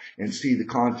up and see the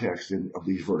context of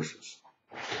these verses?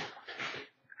 Yeah,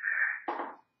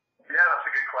 that's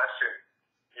a good question.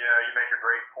 You make a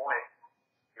great point.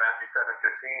 Matthew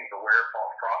 7:15, beware of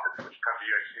false prophets which come to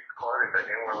you in sheep's clothing, but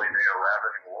inwardly they are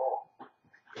ravening wolves.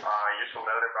 You shall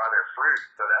know them by their fruit.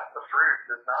 So that's the fruit.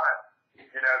 It's not,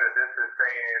 that this is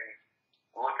saying,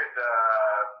 look at the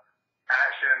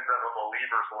actions of a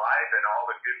believer's life and all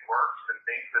the good works and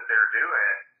things that they're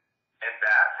doing, and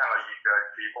that's how you judge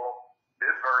people.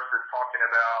 This verse is talking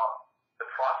about the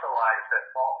proselytes that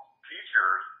false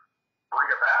teachers bring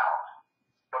about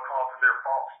because of their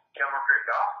false counterfeit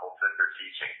gospels that they're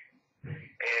teaching.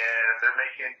 And they're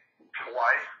making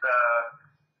twice the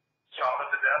job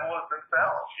of the devil as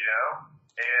themselves,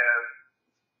 and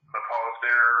because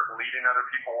they're leading other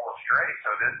people astray. So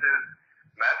this is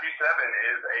Matthew 7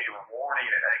 is a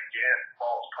warning against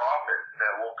false prophets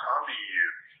that will come to you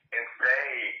and say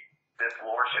this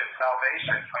lordship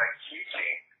salvation kind of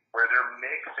teaching where they're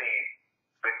mixing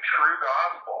the true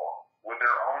gospel with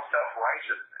their own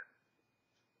self-righteousness.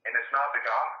 And it's not the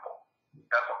gospel.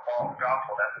 That's a false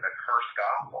gospel. That's an accursed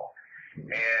gospel.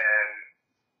 And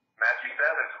Matthew 7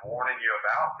 is warning you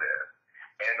about this.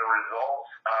 And the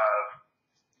results of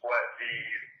what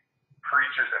these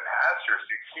preachers and pastors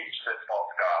who teach this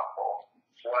false gospel,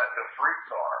 what the fruits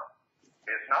are,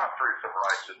 is not fruits of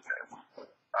righteousness.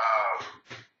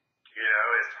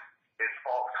 It's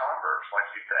false converts, like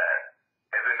you said.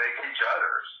 And then they teach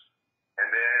others.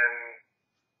 And then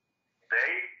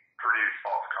they produce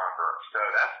false converts. So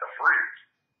that's the fruit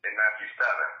in Matthew 7,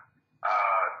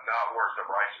 not works of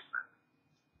righteousness.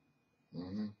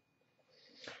 Mm-hmm.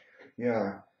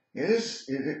 Yeah, it is.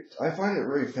 I find it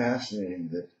really fascinating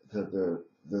that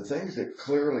the things that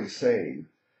clearly say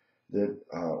that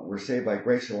we're saved by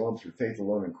grace alone, through faith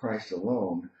alone, in Christ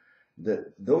alone,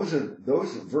 that those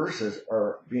verses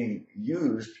are being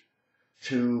used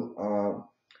to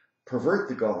pervert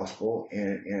the gospel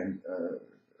and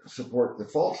support the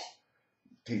false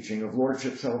teaching of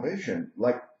lordship salvation.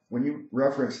 Like when you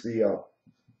reference the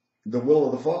will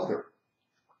of the Father,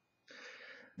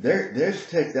 they just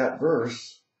take that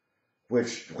verse,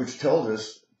 which tells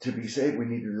us to be saved we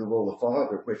need to do the will of the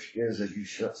Father, which is, as you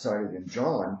cited in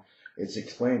John, it's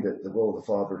explained that the will of the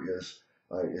Father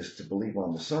is to believe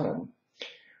on the Son.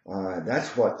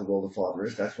 That's what the will of the Father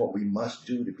is. That's what we must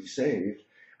do to be saved.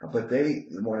 But they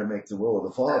want to make the will of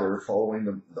the Father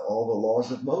following all the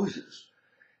laws of Moses.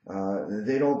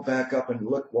 They don't back up and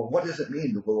look, well, what does it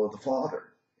mean, the will of the Father?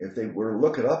 If they were to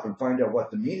look it up and find out what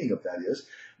the meaning of that is,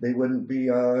 they wouldn't be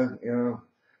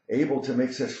able to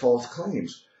make such false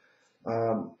claims.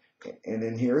 And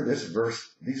in here, these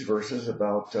verses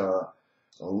about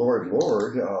Lord,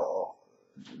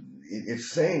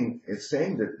 it's saying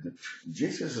that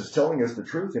Jesus is telling us the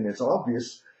truth, and it's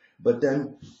obvious. But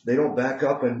then they don't back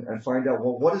up and find out,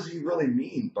 well, what does he really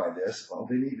mean by this? All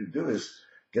they need to do is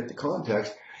get the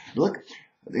context. Look,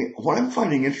 what I'm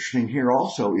finding interesting here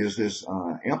also is this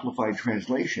Amplified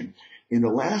Translation. In the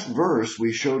last verse,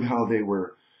 we showed how they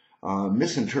were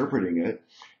misinterpreting it.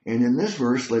 And in this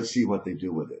verse, let's see what they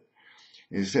do with it.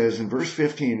 It says in verse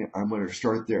 15, I'm going to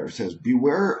start there. It says,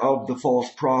 beware of the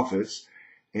false prophets,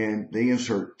 and they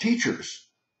insert teachers.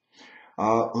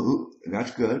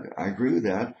 That's good. I agree with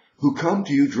that. Who come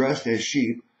to you dressed as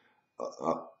sheep.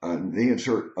 They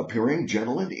insert appearing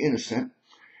gentle and innocent,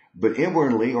 but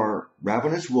inwardly are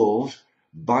ravenous wolves.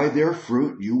 By their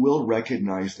fruit you will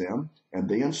recognize them. And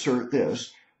they insert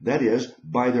this, that is,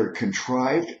 by their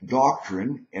contrived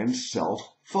doctrine and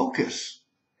self-focus.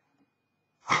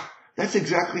 That's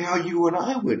exactly how you and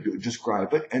I would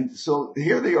describe it. And so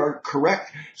here they are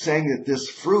correct, saying that this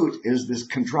fruit is this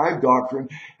contrived doctrine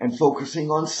and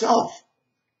focusing on self.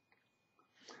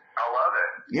 I love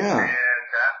it. Yeah. And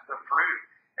that's the fruit.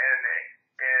 And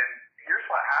here's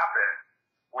what happens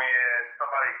when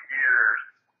somebody hears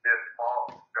this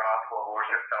false gospel of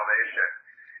worship salvation.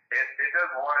 It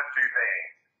does one of two things.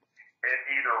 It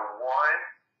either, one,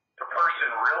 the person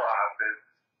realizes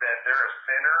that they're a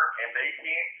sinner and they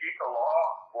can't keep the law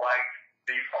like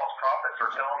these false prophets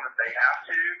are telling them that they have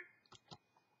to,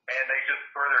 and they just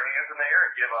throw their hands in the air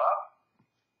and give up,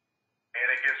 and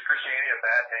it gives Christianity a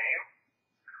bad name.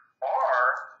 Or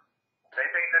they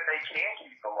think that they can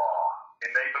keep the law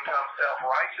and they become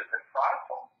self-righteous and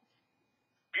prideful.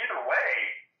 Either way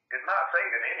is not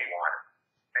saving anyone.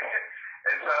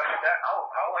 And so I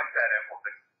like that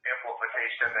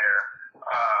amplification there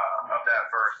of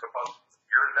that verse, because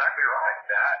you're exactly right.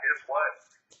 That is what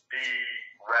the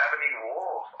ravening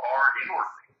wolves are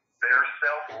inwardly. They're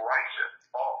self-righteous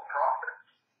false prophets.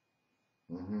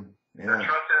 Mm-hmm. Yeah. They're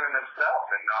trusting in themselves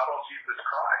and not on Jesus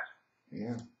Christ.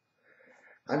 Yeah.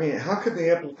 I mean, how could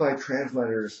the Amplified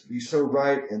translators be so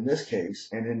right in this case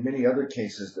and in many other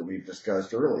cases that we've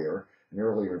discussed earlier in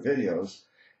earlier videos,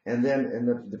 and then in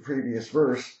the previous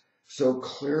verse so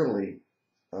clearly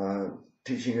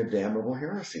teaching a damnable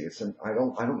heresy? I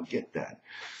don't get that.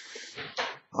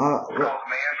 Because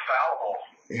man's fallible.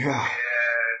 Yeah.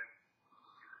 And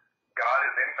God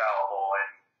is infallible,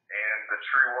 and the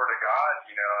true word of God,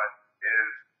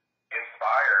 is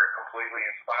inspired, completely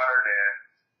inspired, and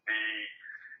the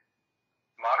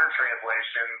modern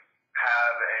translations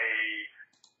have a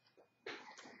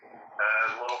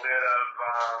little bit of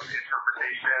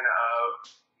interpretation of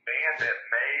man that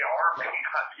may or may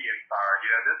not be inspired.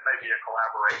 This may be a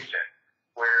collaboration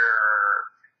where,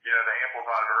 the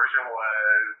Amplified version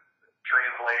was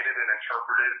translated and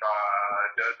interpreted by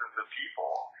dozens of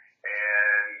people.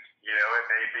 And, it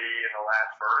may be in the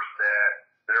last verse that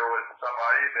there was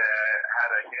somebody that had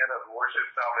a hint of Lordship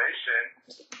salvation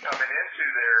coming into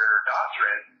their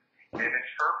doctrine and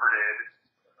interpreted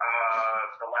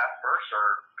the last verse or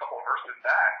a couple of verses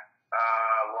back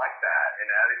like that, and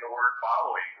adding the word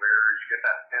following, where you get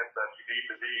that sense that you need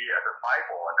to be a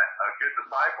disciple, and a good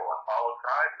disciple, and follow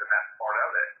Christ, and that's part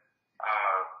of it.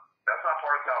 That's not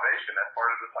part of salvation. That's part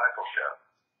of discipleship.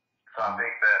 So I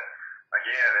think that,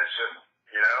 again, it's just,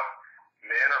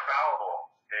 men are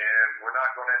fallible, and we're not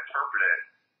going to interpret it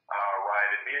right.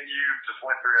 And me and you just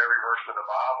went through every verse of the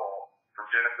Bible from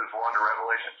Genesis 1 to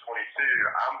Revelation 22.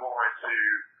 I'm going to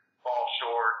fall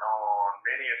short on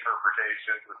many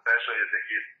interpretations, especially as it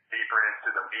gets deeper into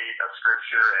the meat of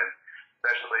Scripture, and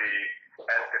especially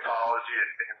eschatology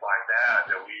and things like that,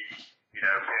 that we,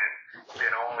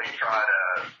 can only try to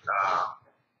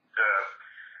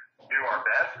do our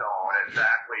best on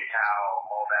exactly how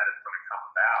all that is going to come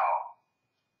about.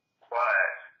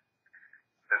 But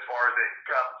as far as it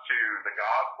comes to the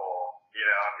gospel,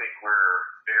 I think we're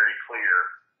very clear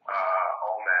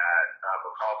on that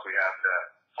because we have the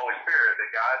Holy Spirit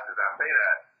that guides us. I say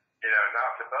that,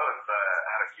 not to boast, but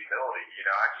out of humility.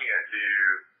 I can't do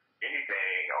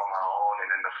anything on my own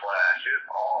and in the flesh. It's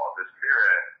all of the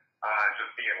Spirit,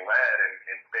 just being led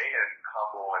and staying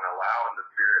humble and allowing the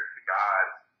Spirit to guide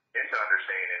into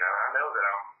understanding. And I know that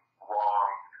I'm wrong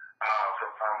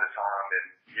from time to time,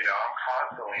 and I'm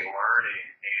constantly learning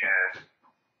and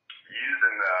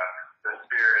using the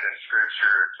Spirit and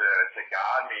Scripture to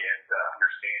guide me into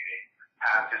understanding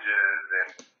passages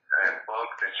and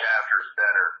books and chapters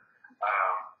better.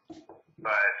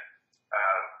 But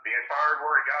the inspired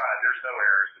Word of God, there's no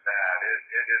errors in that.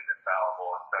 It is infallible,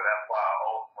 and so that's why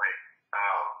ultimately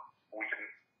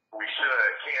we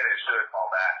can and should fall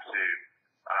back to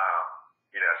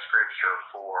Scripture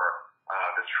for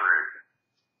the truth.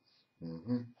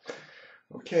 Mm-hmm.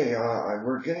 Okay,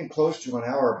 we're getting close to an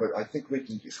hour, but I think we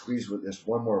can squeeze with this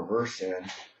one more verse in.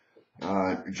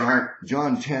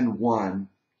 John 10:1.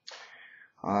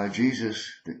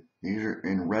 Jesus, these are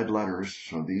in red letters,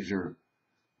 so these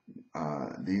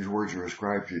words are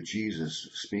ascribed to Jesus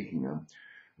speaking them.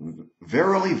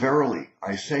 Verily, verily,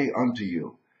 I say unto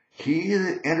you, he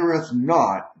that entereth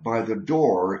not by the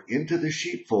door into the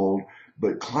sheepfold,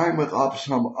 but climbeth up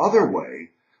some other way,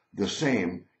 the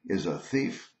same is a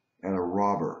thief and a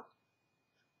robber.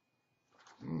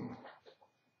 And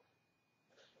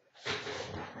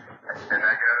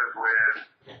that goes with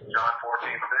John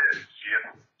 14:6.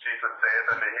 Jesus saith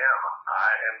unto him, I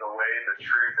am the way, the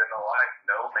truth, and the life.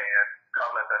 No man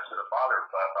cometh unto the Father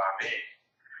but by me.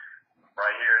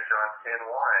 Right here in John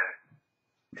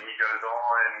 10:1, he goes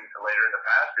on later in the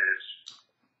passage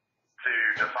to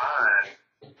define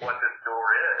what this door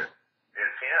is.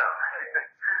 It's him.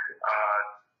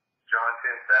 John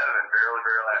 10:7, verily,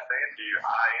 verily, I say unto you,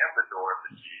 I am the door of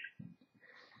the sheep.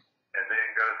 And then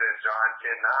goes in John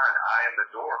 10:9, I am the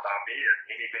door. By me, if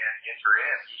any man enter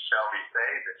in, he shall be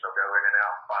saved and shall go in and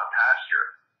out and find pasture.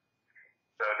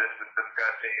 So this is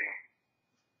discussing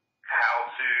how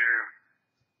to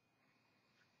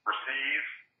receive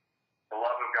the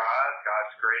love of God,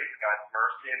 God's grace, God's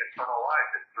mercy, and eternal life.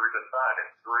 It's through the Son.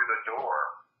 It's through the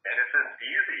door. And it's as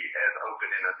easy as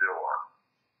opening a door.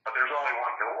 But there's only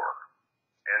one door,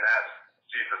 and that's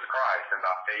Jesus Christ, and by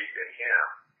faith in Him.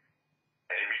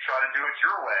 And if you try to do it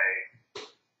your way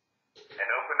and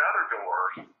open other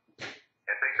doors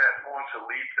and think that's going to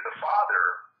lead to the Father,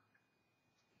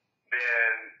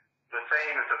 then the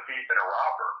same as a thief and a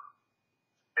robber.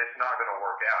 It's not going to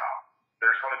work out.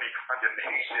 There's going to be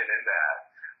condemnation in that,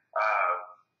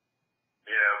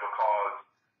 because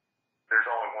there's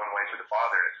only one way to the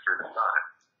Father, and it's through the Son.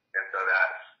 And so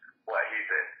that's what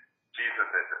Jesus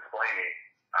is explaining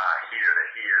here, that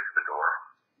He is the door.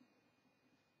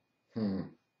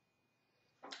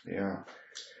 Yeah.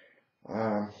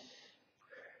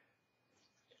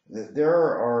 There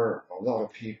are a lot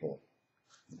of people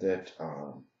that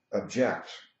object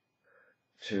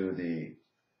to the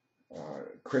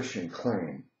Christian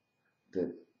claim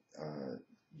that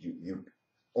you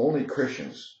only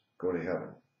Christians go to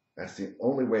heaven. That's the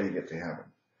only way to get to heaven.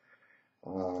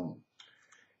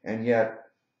 And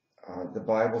yet, the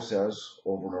Bible says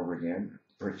over and over again,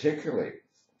 particularly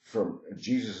from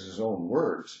Jesus' own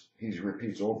words, he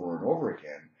repeats over and over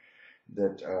again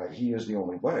that he is the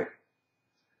only way.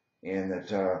 And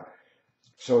that,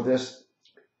 so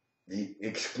the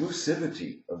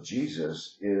exclusivity of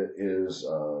Jesus is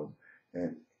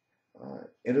an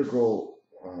integral,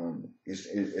 is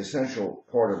essential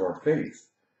part of our faith.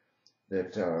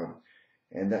 That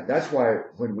And that's why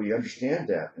when we understand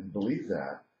that and believe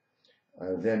that,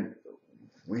 then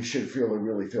we should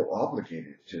really feel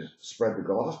obligated to spread the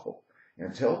gospel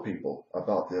and tell people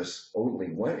about this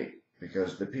only way,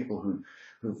 because the people who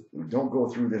don't go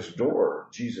through this door,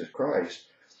 Jesus Christ,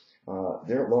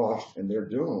 they're lost and they're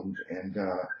doomed, and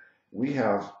we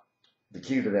have the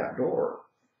key to that door.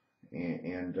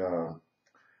 And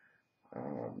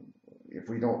if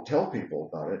we don't tell people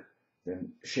about it,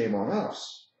 then shame on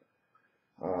us.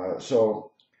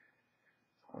 So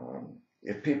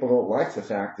if people don't like the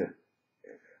fact that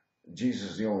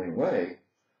Jesus is the only way,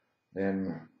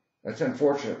 then that's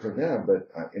unfortunate for them.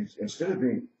 But instead of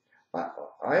being,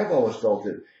 I have always felt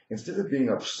that instead of being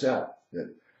upset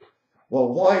that, well,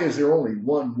 why is there only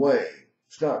one way?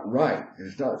 It's not right.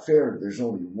 It's not fair that there's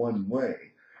only one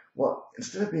way. Well,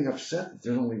 instead of being upset that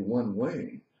there's only one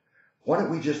way, why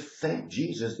don't we just thank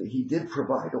Jesus that he did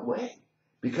provide a way?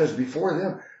 Because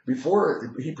before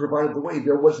he provided the way,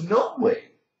 there was no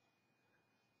way.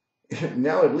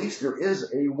 Now at least there is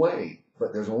a way,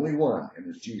 but there's only one, and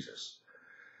it's Jesus.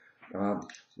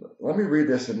 Let me read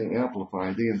this in the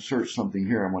Amplified. They insert something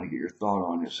here I want to get your thought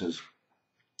on. It says,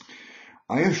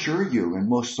 I assure you and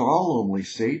most solemnly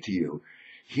say to you,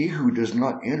 he who does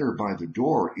not enter by the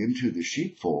door into the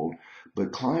sheepfold,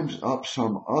 but climbs up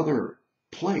some other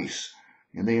place,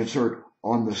 and they insert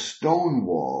on the stone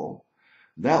wall,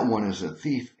 that one is a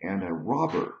thief and a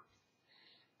robber.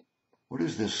 What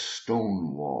is this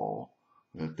stone wall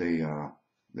that they're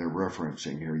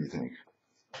referencing here, you think?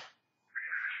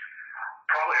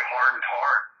 Probably a hardened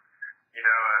heart,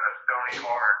 a stony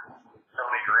heart,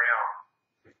 stony ground.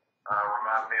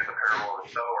 Reminds me of the parable of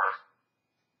the sower.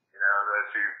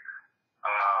 Those who,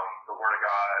 the word of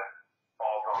God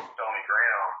falls on stony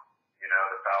ground,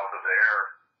 the fowls of the air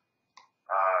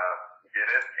get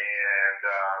it, and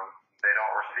they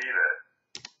don't receive it.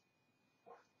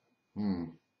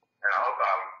 And I hope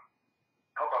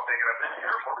I'm thinking of this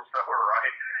parable of the sower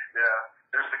right. Yeah,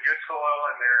 there's the good soil,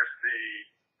 and there's the,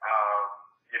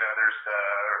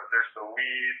 there's the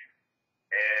weed,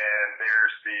 and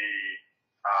there's the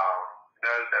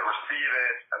those that receive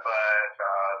it, but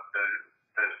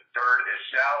the dirt is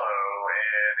shallow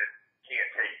and it can't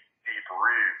take deep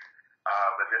root.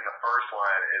 But then the first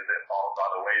one is it falls by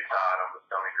the wayside on the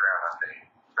stony ground, I think.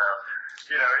 So,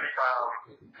 anytime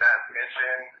that's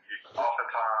mentioned,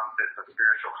 oftentimes it's a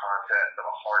spiritual context of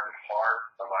a hardened heart,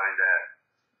 somebody that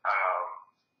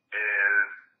is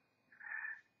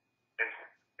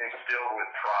instilled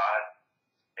with pride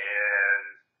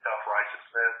and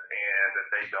self-righteousness, and that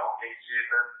they don't need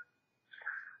Jesus,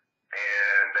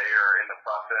 and they are in the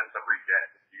process of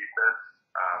rejecting Jesus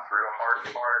through a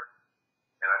hardened heart.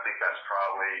 And I think that's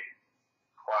probably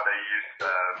why they use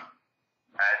the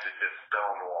adjective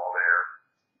stone wall there.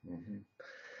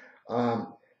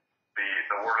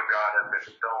 The word of God has been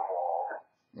stonewalled.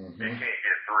 It can't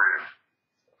get through.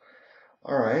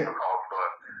 All right. Because the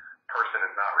person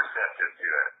is not receptive to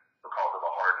it because of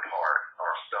a hardened heart or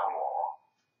a stone wall.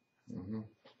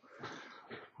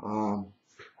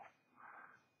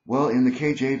 Well, in the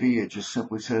KJV, it just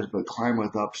simply says, but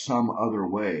climbeth up some other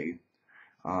way.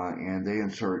 And they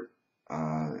insert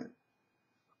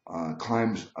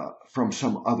climbs from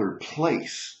some other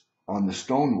place on the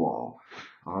stone wall.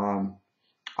 I'm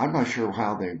not sure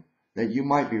how that you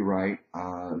might be right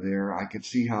there. I could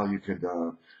see how you could,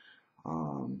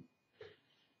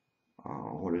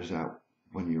 what is that,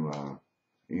 when you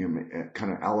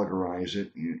kind of allegorize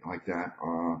it like that.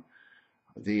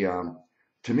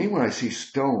 To me, when I see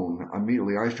stone,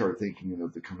 immediately I start thinking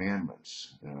of the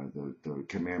commandments, the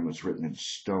commandments written in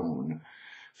stone.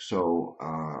 So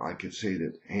I could say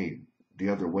that, hey, the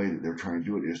other way that they're trying to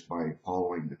do it is by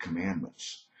following the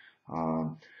commandments.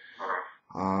 So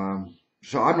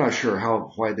I'm not sure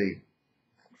why they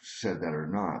said that or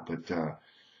not, but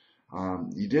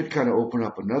you did kind of open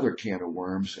up another can of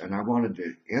worms, and I wanted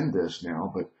to end this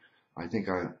now, but I think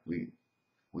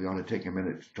we ought to take a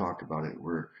minute to talk about it.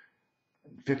 We're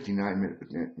 59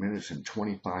 minutes and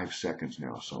 25 seconds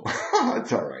now, so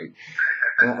that's all right.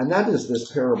 And that is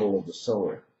this parable of the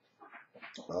sower.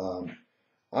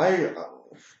 I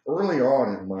early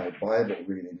on in my Bible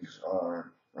readings,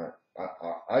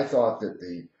 I thought that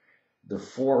the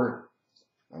four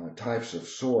types of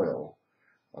soil,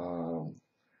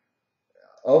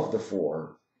 of the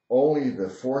four, only the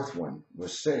fourth one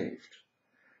was saved.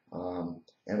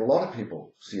 And a lot of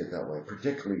people see it that way,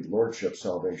 particularly Lordship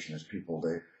Salvationist people.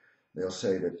 They'll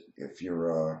say that if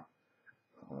you're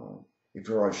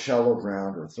on shallow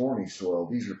ground or thorny soil,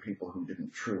 these are people who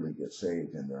didn't truly get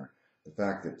saved, and the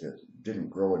fact that it didn't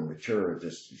grow and mature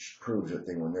just proves that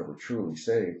they were never truly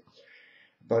saved.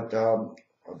 But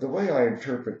the way I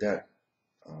interpret that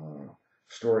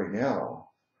story now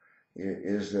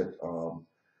is that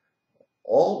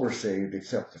all were saved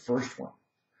except the first one.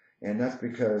 And that's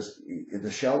because in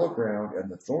the shallow ground and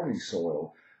the thorny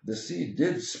soil, the seed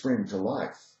did spring to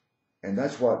life. And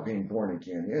that's what being born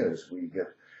again is.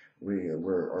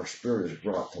 Where our spirit is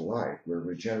brought to life. We're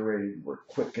regenerated, we're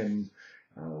quickened,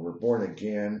 we're born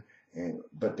again.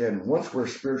 But then once we're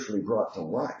spiritually brought to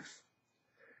life,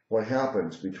 what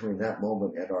happens between that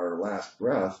moment and our last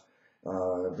breath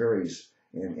varies.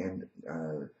 And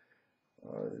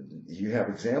you have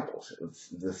examples.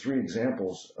 The three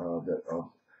examples of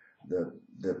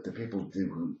the people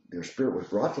who their spirit was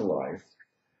brought to life,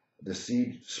 the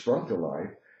seed sprung to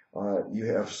life. You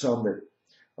have some that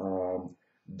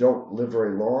don't live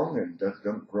very long and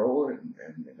don't grow, and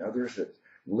others that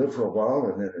live for a while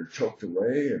and then they're choked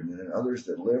away, and then others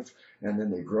that live and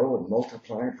then they grow and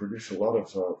multiply and produce a lot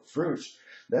of fruits.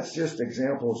 That's just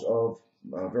examples of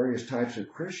various types of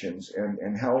Christians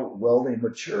and how well they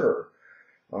mature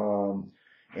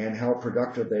and how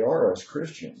productive they are as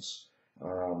Christians.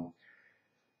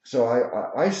 So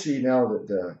I see now that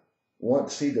the one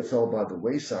seed that fell by the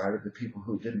wayside are the people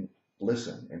who didn't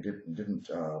listen and didn't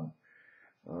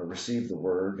receive the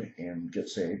word and get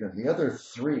saved, and the other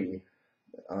three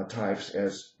types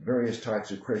as various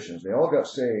types of Christians. They all got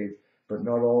saved, but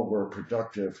not all were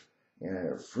productive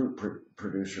fruit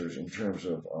producers in terms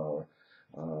of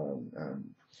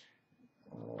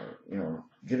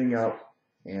getting out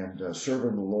and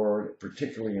serving the Lord,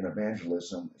 particularly in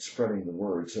evangelism, spreading the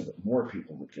word so that more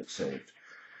people would get saved.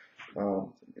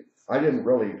 I didn't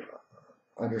really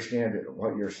understand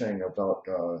what you're saying about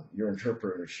your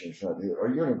interpretations.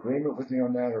 Are you in agreement with me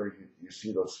on that, or you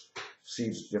see those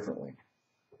seeds differently?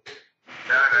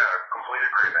 No, complete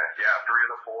agreement. Yeah, 3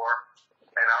 of the 4.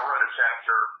 And I wrote a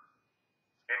chapter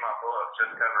in my book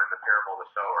just covering the parable of the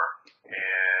sower,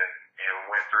 and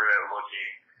went through it looking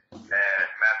at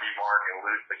Matthew, Mark, and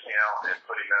Luke's account and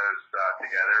putting those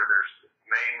together. There's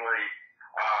mainly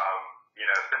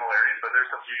similarities, but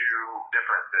there's a few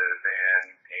differences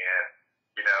and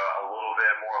a little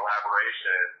bit more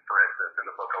elaboration, for instance, in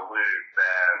the book of Luke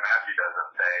that Matthew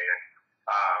doesn't say. And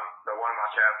so one of my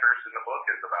chapters in the book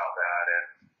is about that, and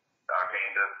I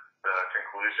came to the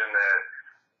conclusion that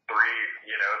the 3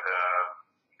 of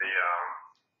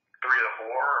the 4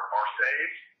 are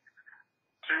saved.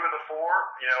 2 of the 4,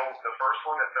 the first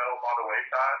one that fell by the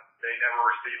wayside, they never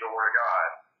received the word of God,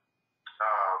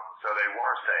 so they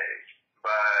weren't saved.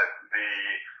 But the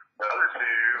other 2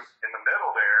 in the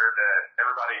middle there, that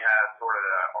everybody has sort of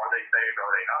the, are they saved, are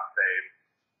they not saved?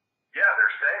 Yeah,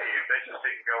 they're saved. They just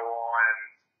didn't go on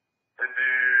to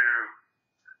do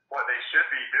what they should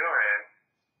be doing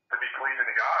to be pleasing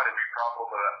to God and be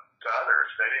profitable to others.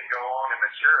 They didn't go on and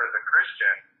mature as a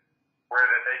Christian where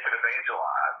that they could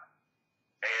evangelize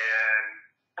and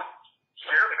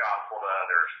share the gospel to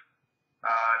others.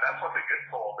 That's what the good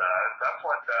soul does. That's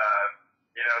what the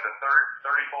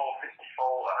 30-fold,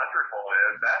 60-fold, 100-fold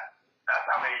is. That's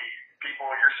how many people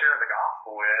you're sharing the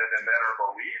gospel with and that are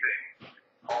believing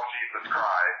on Jesus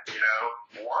Christ,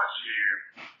 once you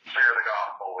share the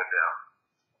gospel with them.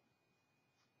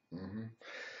 Mm-hmm.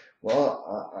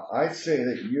 Well, I'd say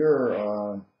that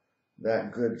you're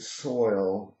that good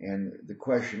soil, and the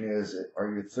question is,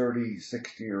 are you 30,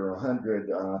 60, or 100?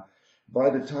 By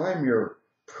the time your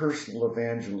personal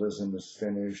evangelism is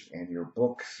finished and your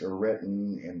books are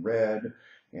written and read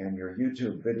and your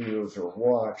YouTube videos are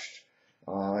watched,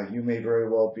 you may very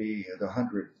well be the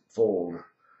 100-fold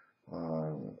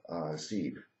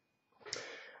seed.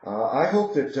 I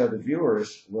hope that the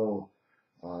viewers will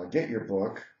get your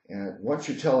book, and once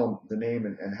you tell them the name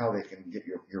and how they can get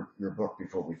your book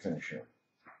before we finish here.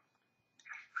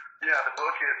 Yeah, the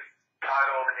book is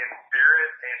titled In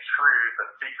Spirit and Truth, A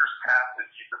Seeker's Path to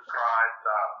Jesus Christ.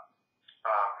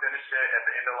 Finished it at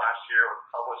the end of last year. It was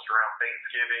published around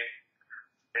Thanksgiving.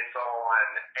 It's on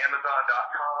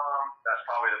Amazon.com. That's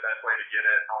probably the best way to get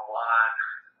it online.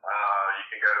 You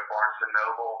can go to Barnes &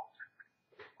 Noble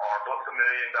or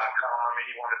Books-A-Million.com,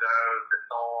 any one of those.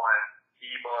 It's on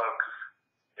ebooks,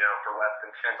 for less than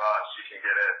 $10. You can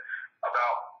get it.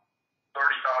 About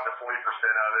 35 to 40%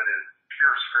 of it is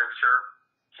pure scripture,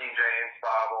 King James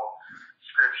Bible,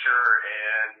 scripture,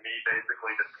 and me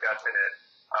basically discussing it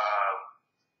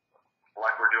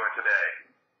like we're doing today.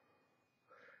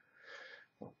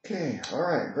 Okay, all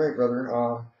right, great, brother.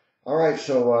 All right,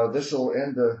 so this will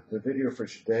end the video for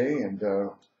today, and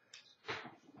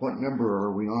what number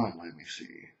are we on? Let me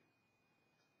see.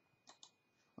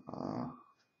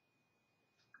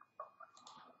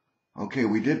 Okay,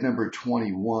 we did number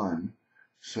 21,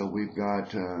 So we've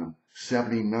got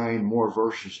 79 more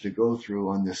verses to go through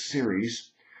on this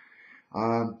series.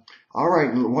 All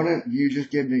right, why don't you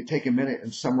just take a minute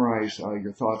and summarize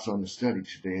your thoughts on the study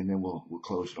today, and then we'll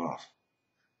close it off.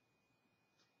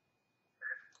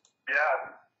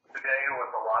 Yeah, today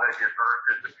was a lot of good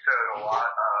verses. It showed a lot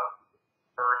of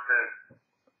verses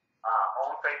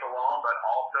on faith alone, but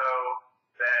also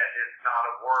that it's not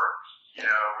of works. You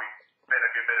know, we spent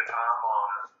a good bit of time on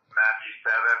Matthew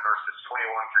 7, verses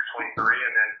 21 through 23,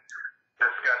 and then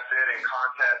discussed it in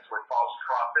context with false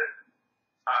prophets.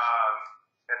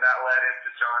 And that led into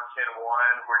John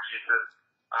 10:1, where Jesus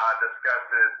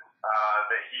discusses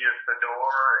that he is the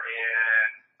door,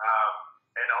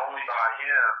 and only by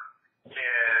him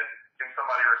can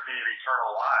somebody receive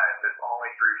eternal life. It's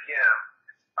only through him.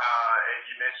 And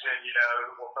you mentioned, you know,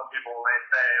 well, some people may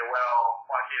say, well,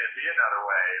 why can't it be another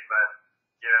way? But,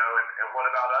 you know, and what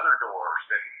about other doors?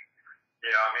 And,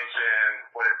 you know, I mentioned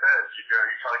what it says. You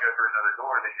try to go through another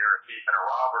door, then you're a thief and a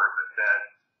robber, as it says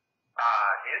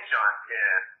in John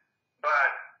 10.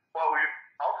 But what we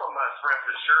also must rest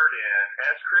assured in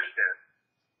as Christians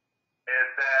is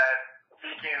that,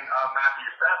 speaking of Matthew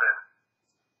 7,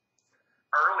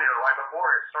 earlier, right before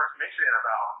it starts mentioning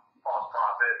about false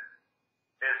prophets,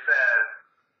 it says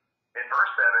in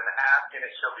verse 7, ask and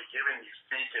it shall be given you,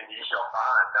 seek and ye shall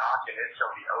find, knock and it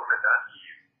shall be opened unto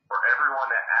you. For everyone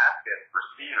that asketh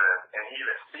receiveth, and he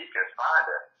that seeketh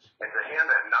findeth, and to him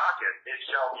that knocketh it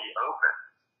shall be opened.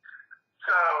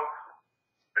 So,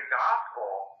 the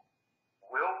gospel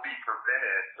will be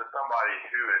presented to somebody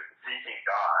who is seeking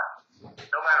God,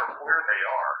 no matter where they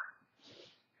are,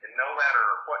 and no matter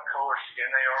what color skin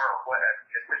they are, or what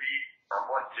ethnicity, or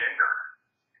what gender.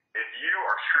 If you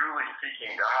are truly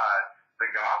seeking God, the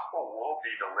gospel will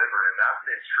be delivered, and that's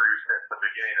been true since the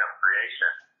beginning of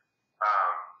creation.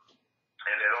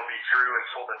 And it'll be true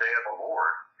until the day of the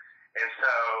Lord. And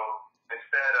so,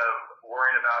 instead of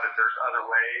worrying about if there's other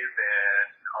ways and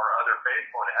are other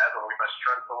faithful in heaven, we must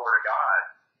trust the Word of God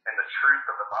and the truth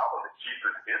of the Bible that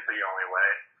Jesus is the only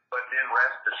way. But then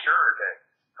rest assured that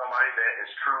somebody that is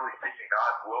truly seeking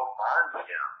God will find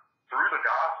him through the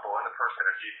gospel in the person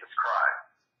of Jesus Christ.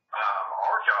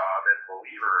 Our job as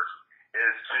believers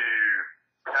is to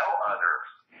tell others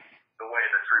the way,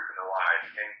 the truth, and the life,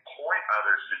 and point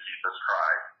others to Jesus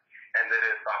Christ, and that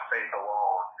it's by faith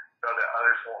alone, so that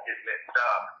others won't get mixed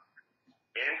up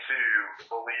into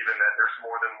believing that there's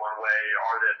more than one way,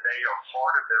 or that they are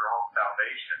part of their own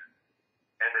salvation,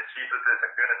 and that Jesus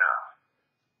isn't good enough,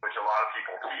 which a lot of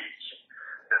people teach,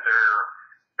 that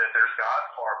there's God's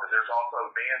part, but there's also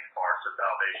man's part of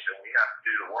salvation. We have to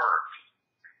do the work.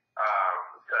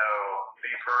 So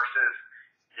these verses,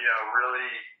 you know,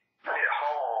 really hit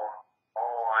home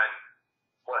on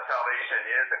what salvation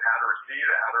is and how to receive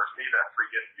it, how to receive that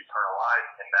free gift of eternal life,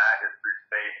 and that is through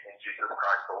faith in Jesus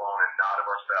Christ alone, and not of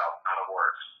ourselves, not of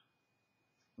works.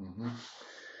 Mm-hmm.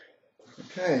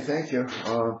 Okay, thank you.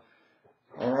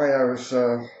 All right, I was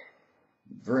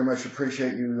very much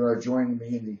appreciate you joining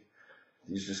me in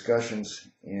these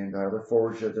discussions, and I look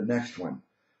forward to the next one.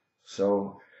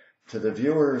 So, to the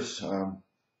viewers,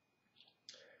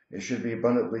 it should be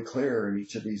abundantly clear in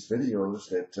each of these videos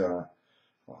that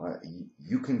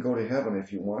you can go to heaven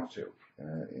if you want to.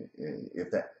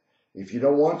 If you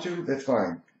don't want to, that's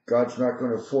fine. God's not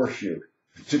going to force you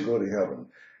to go to heaven.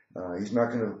 He's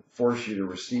not going to force you to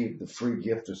receive the free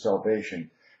gift of salvation,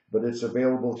 but it's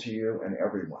available to you and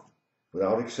everyone,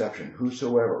 without exception.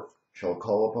 Whosoever shall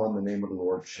call upon the name of the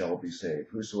Lord shall be saved.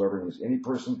 Whosoever means any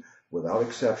person without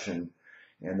exception.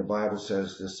 And the Bible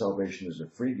says this salvation is a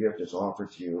free gift. It's offered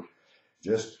to you.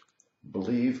 Just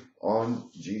believe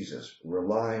on Jesus.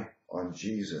 Rely on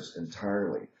Jesus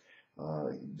entirely.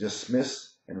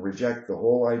 Dismiss and reject the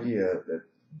whole idea that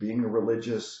being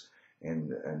religious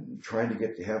and trying to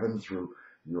get to heaven through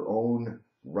your own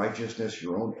righteousness,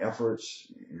 your own efforts,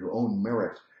 your own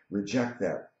merit. Reject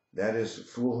that. That is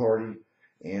foolhardy,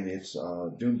 and it's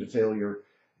doomed to failure.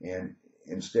 And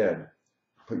instead,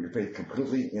 put your faith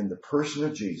completely in the person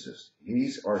of Jesus.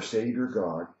 He's our Savior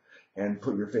God, and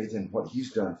put your faith in what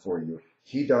He's done for you.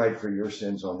 He died for your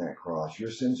sins on that cross.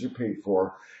 Your sins are paid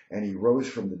for, and He rose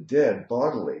from the dead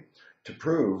bodily to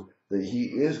prove that He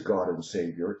is God and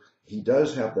Savior. He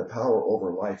does have the power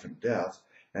over life and death,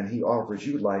 and He offers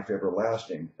you life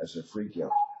everlasting as a free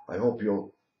gift. I hope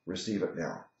you'll receive it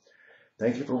now.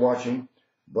 Thank you for watching.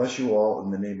 Bless you all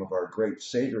in the name of our great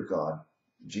Savior God,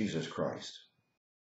 Jesus Christ.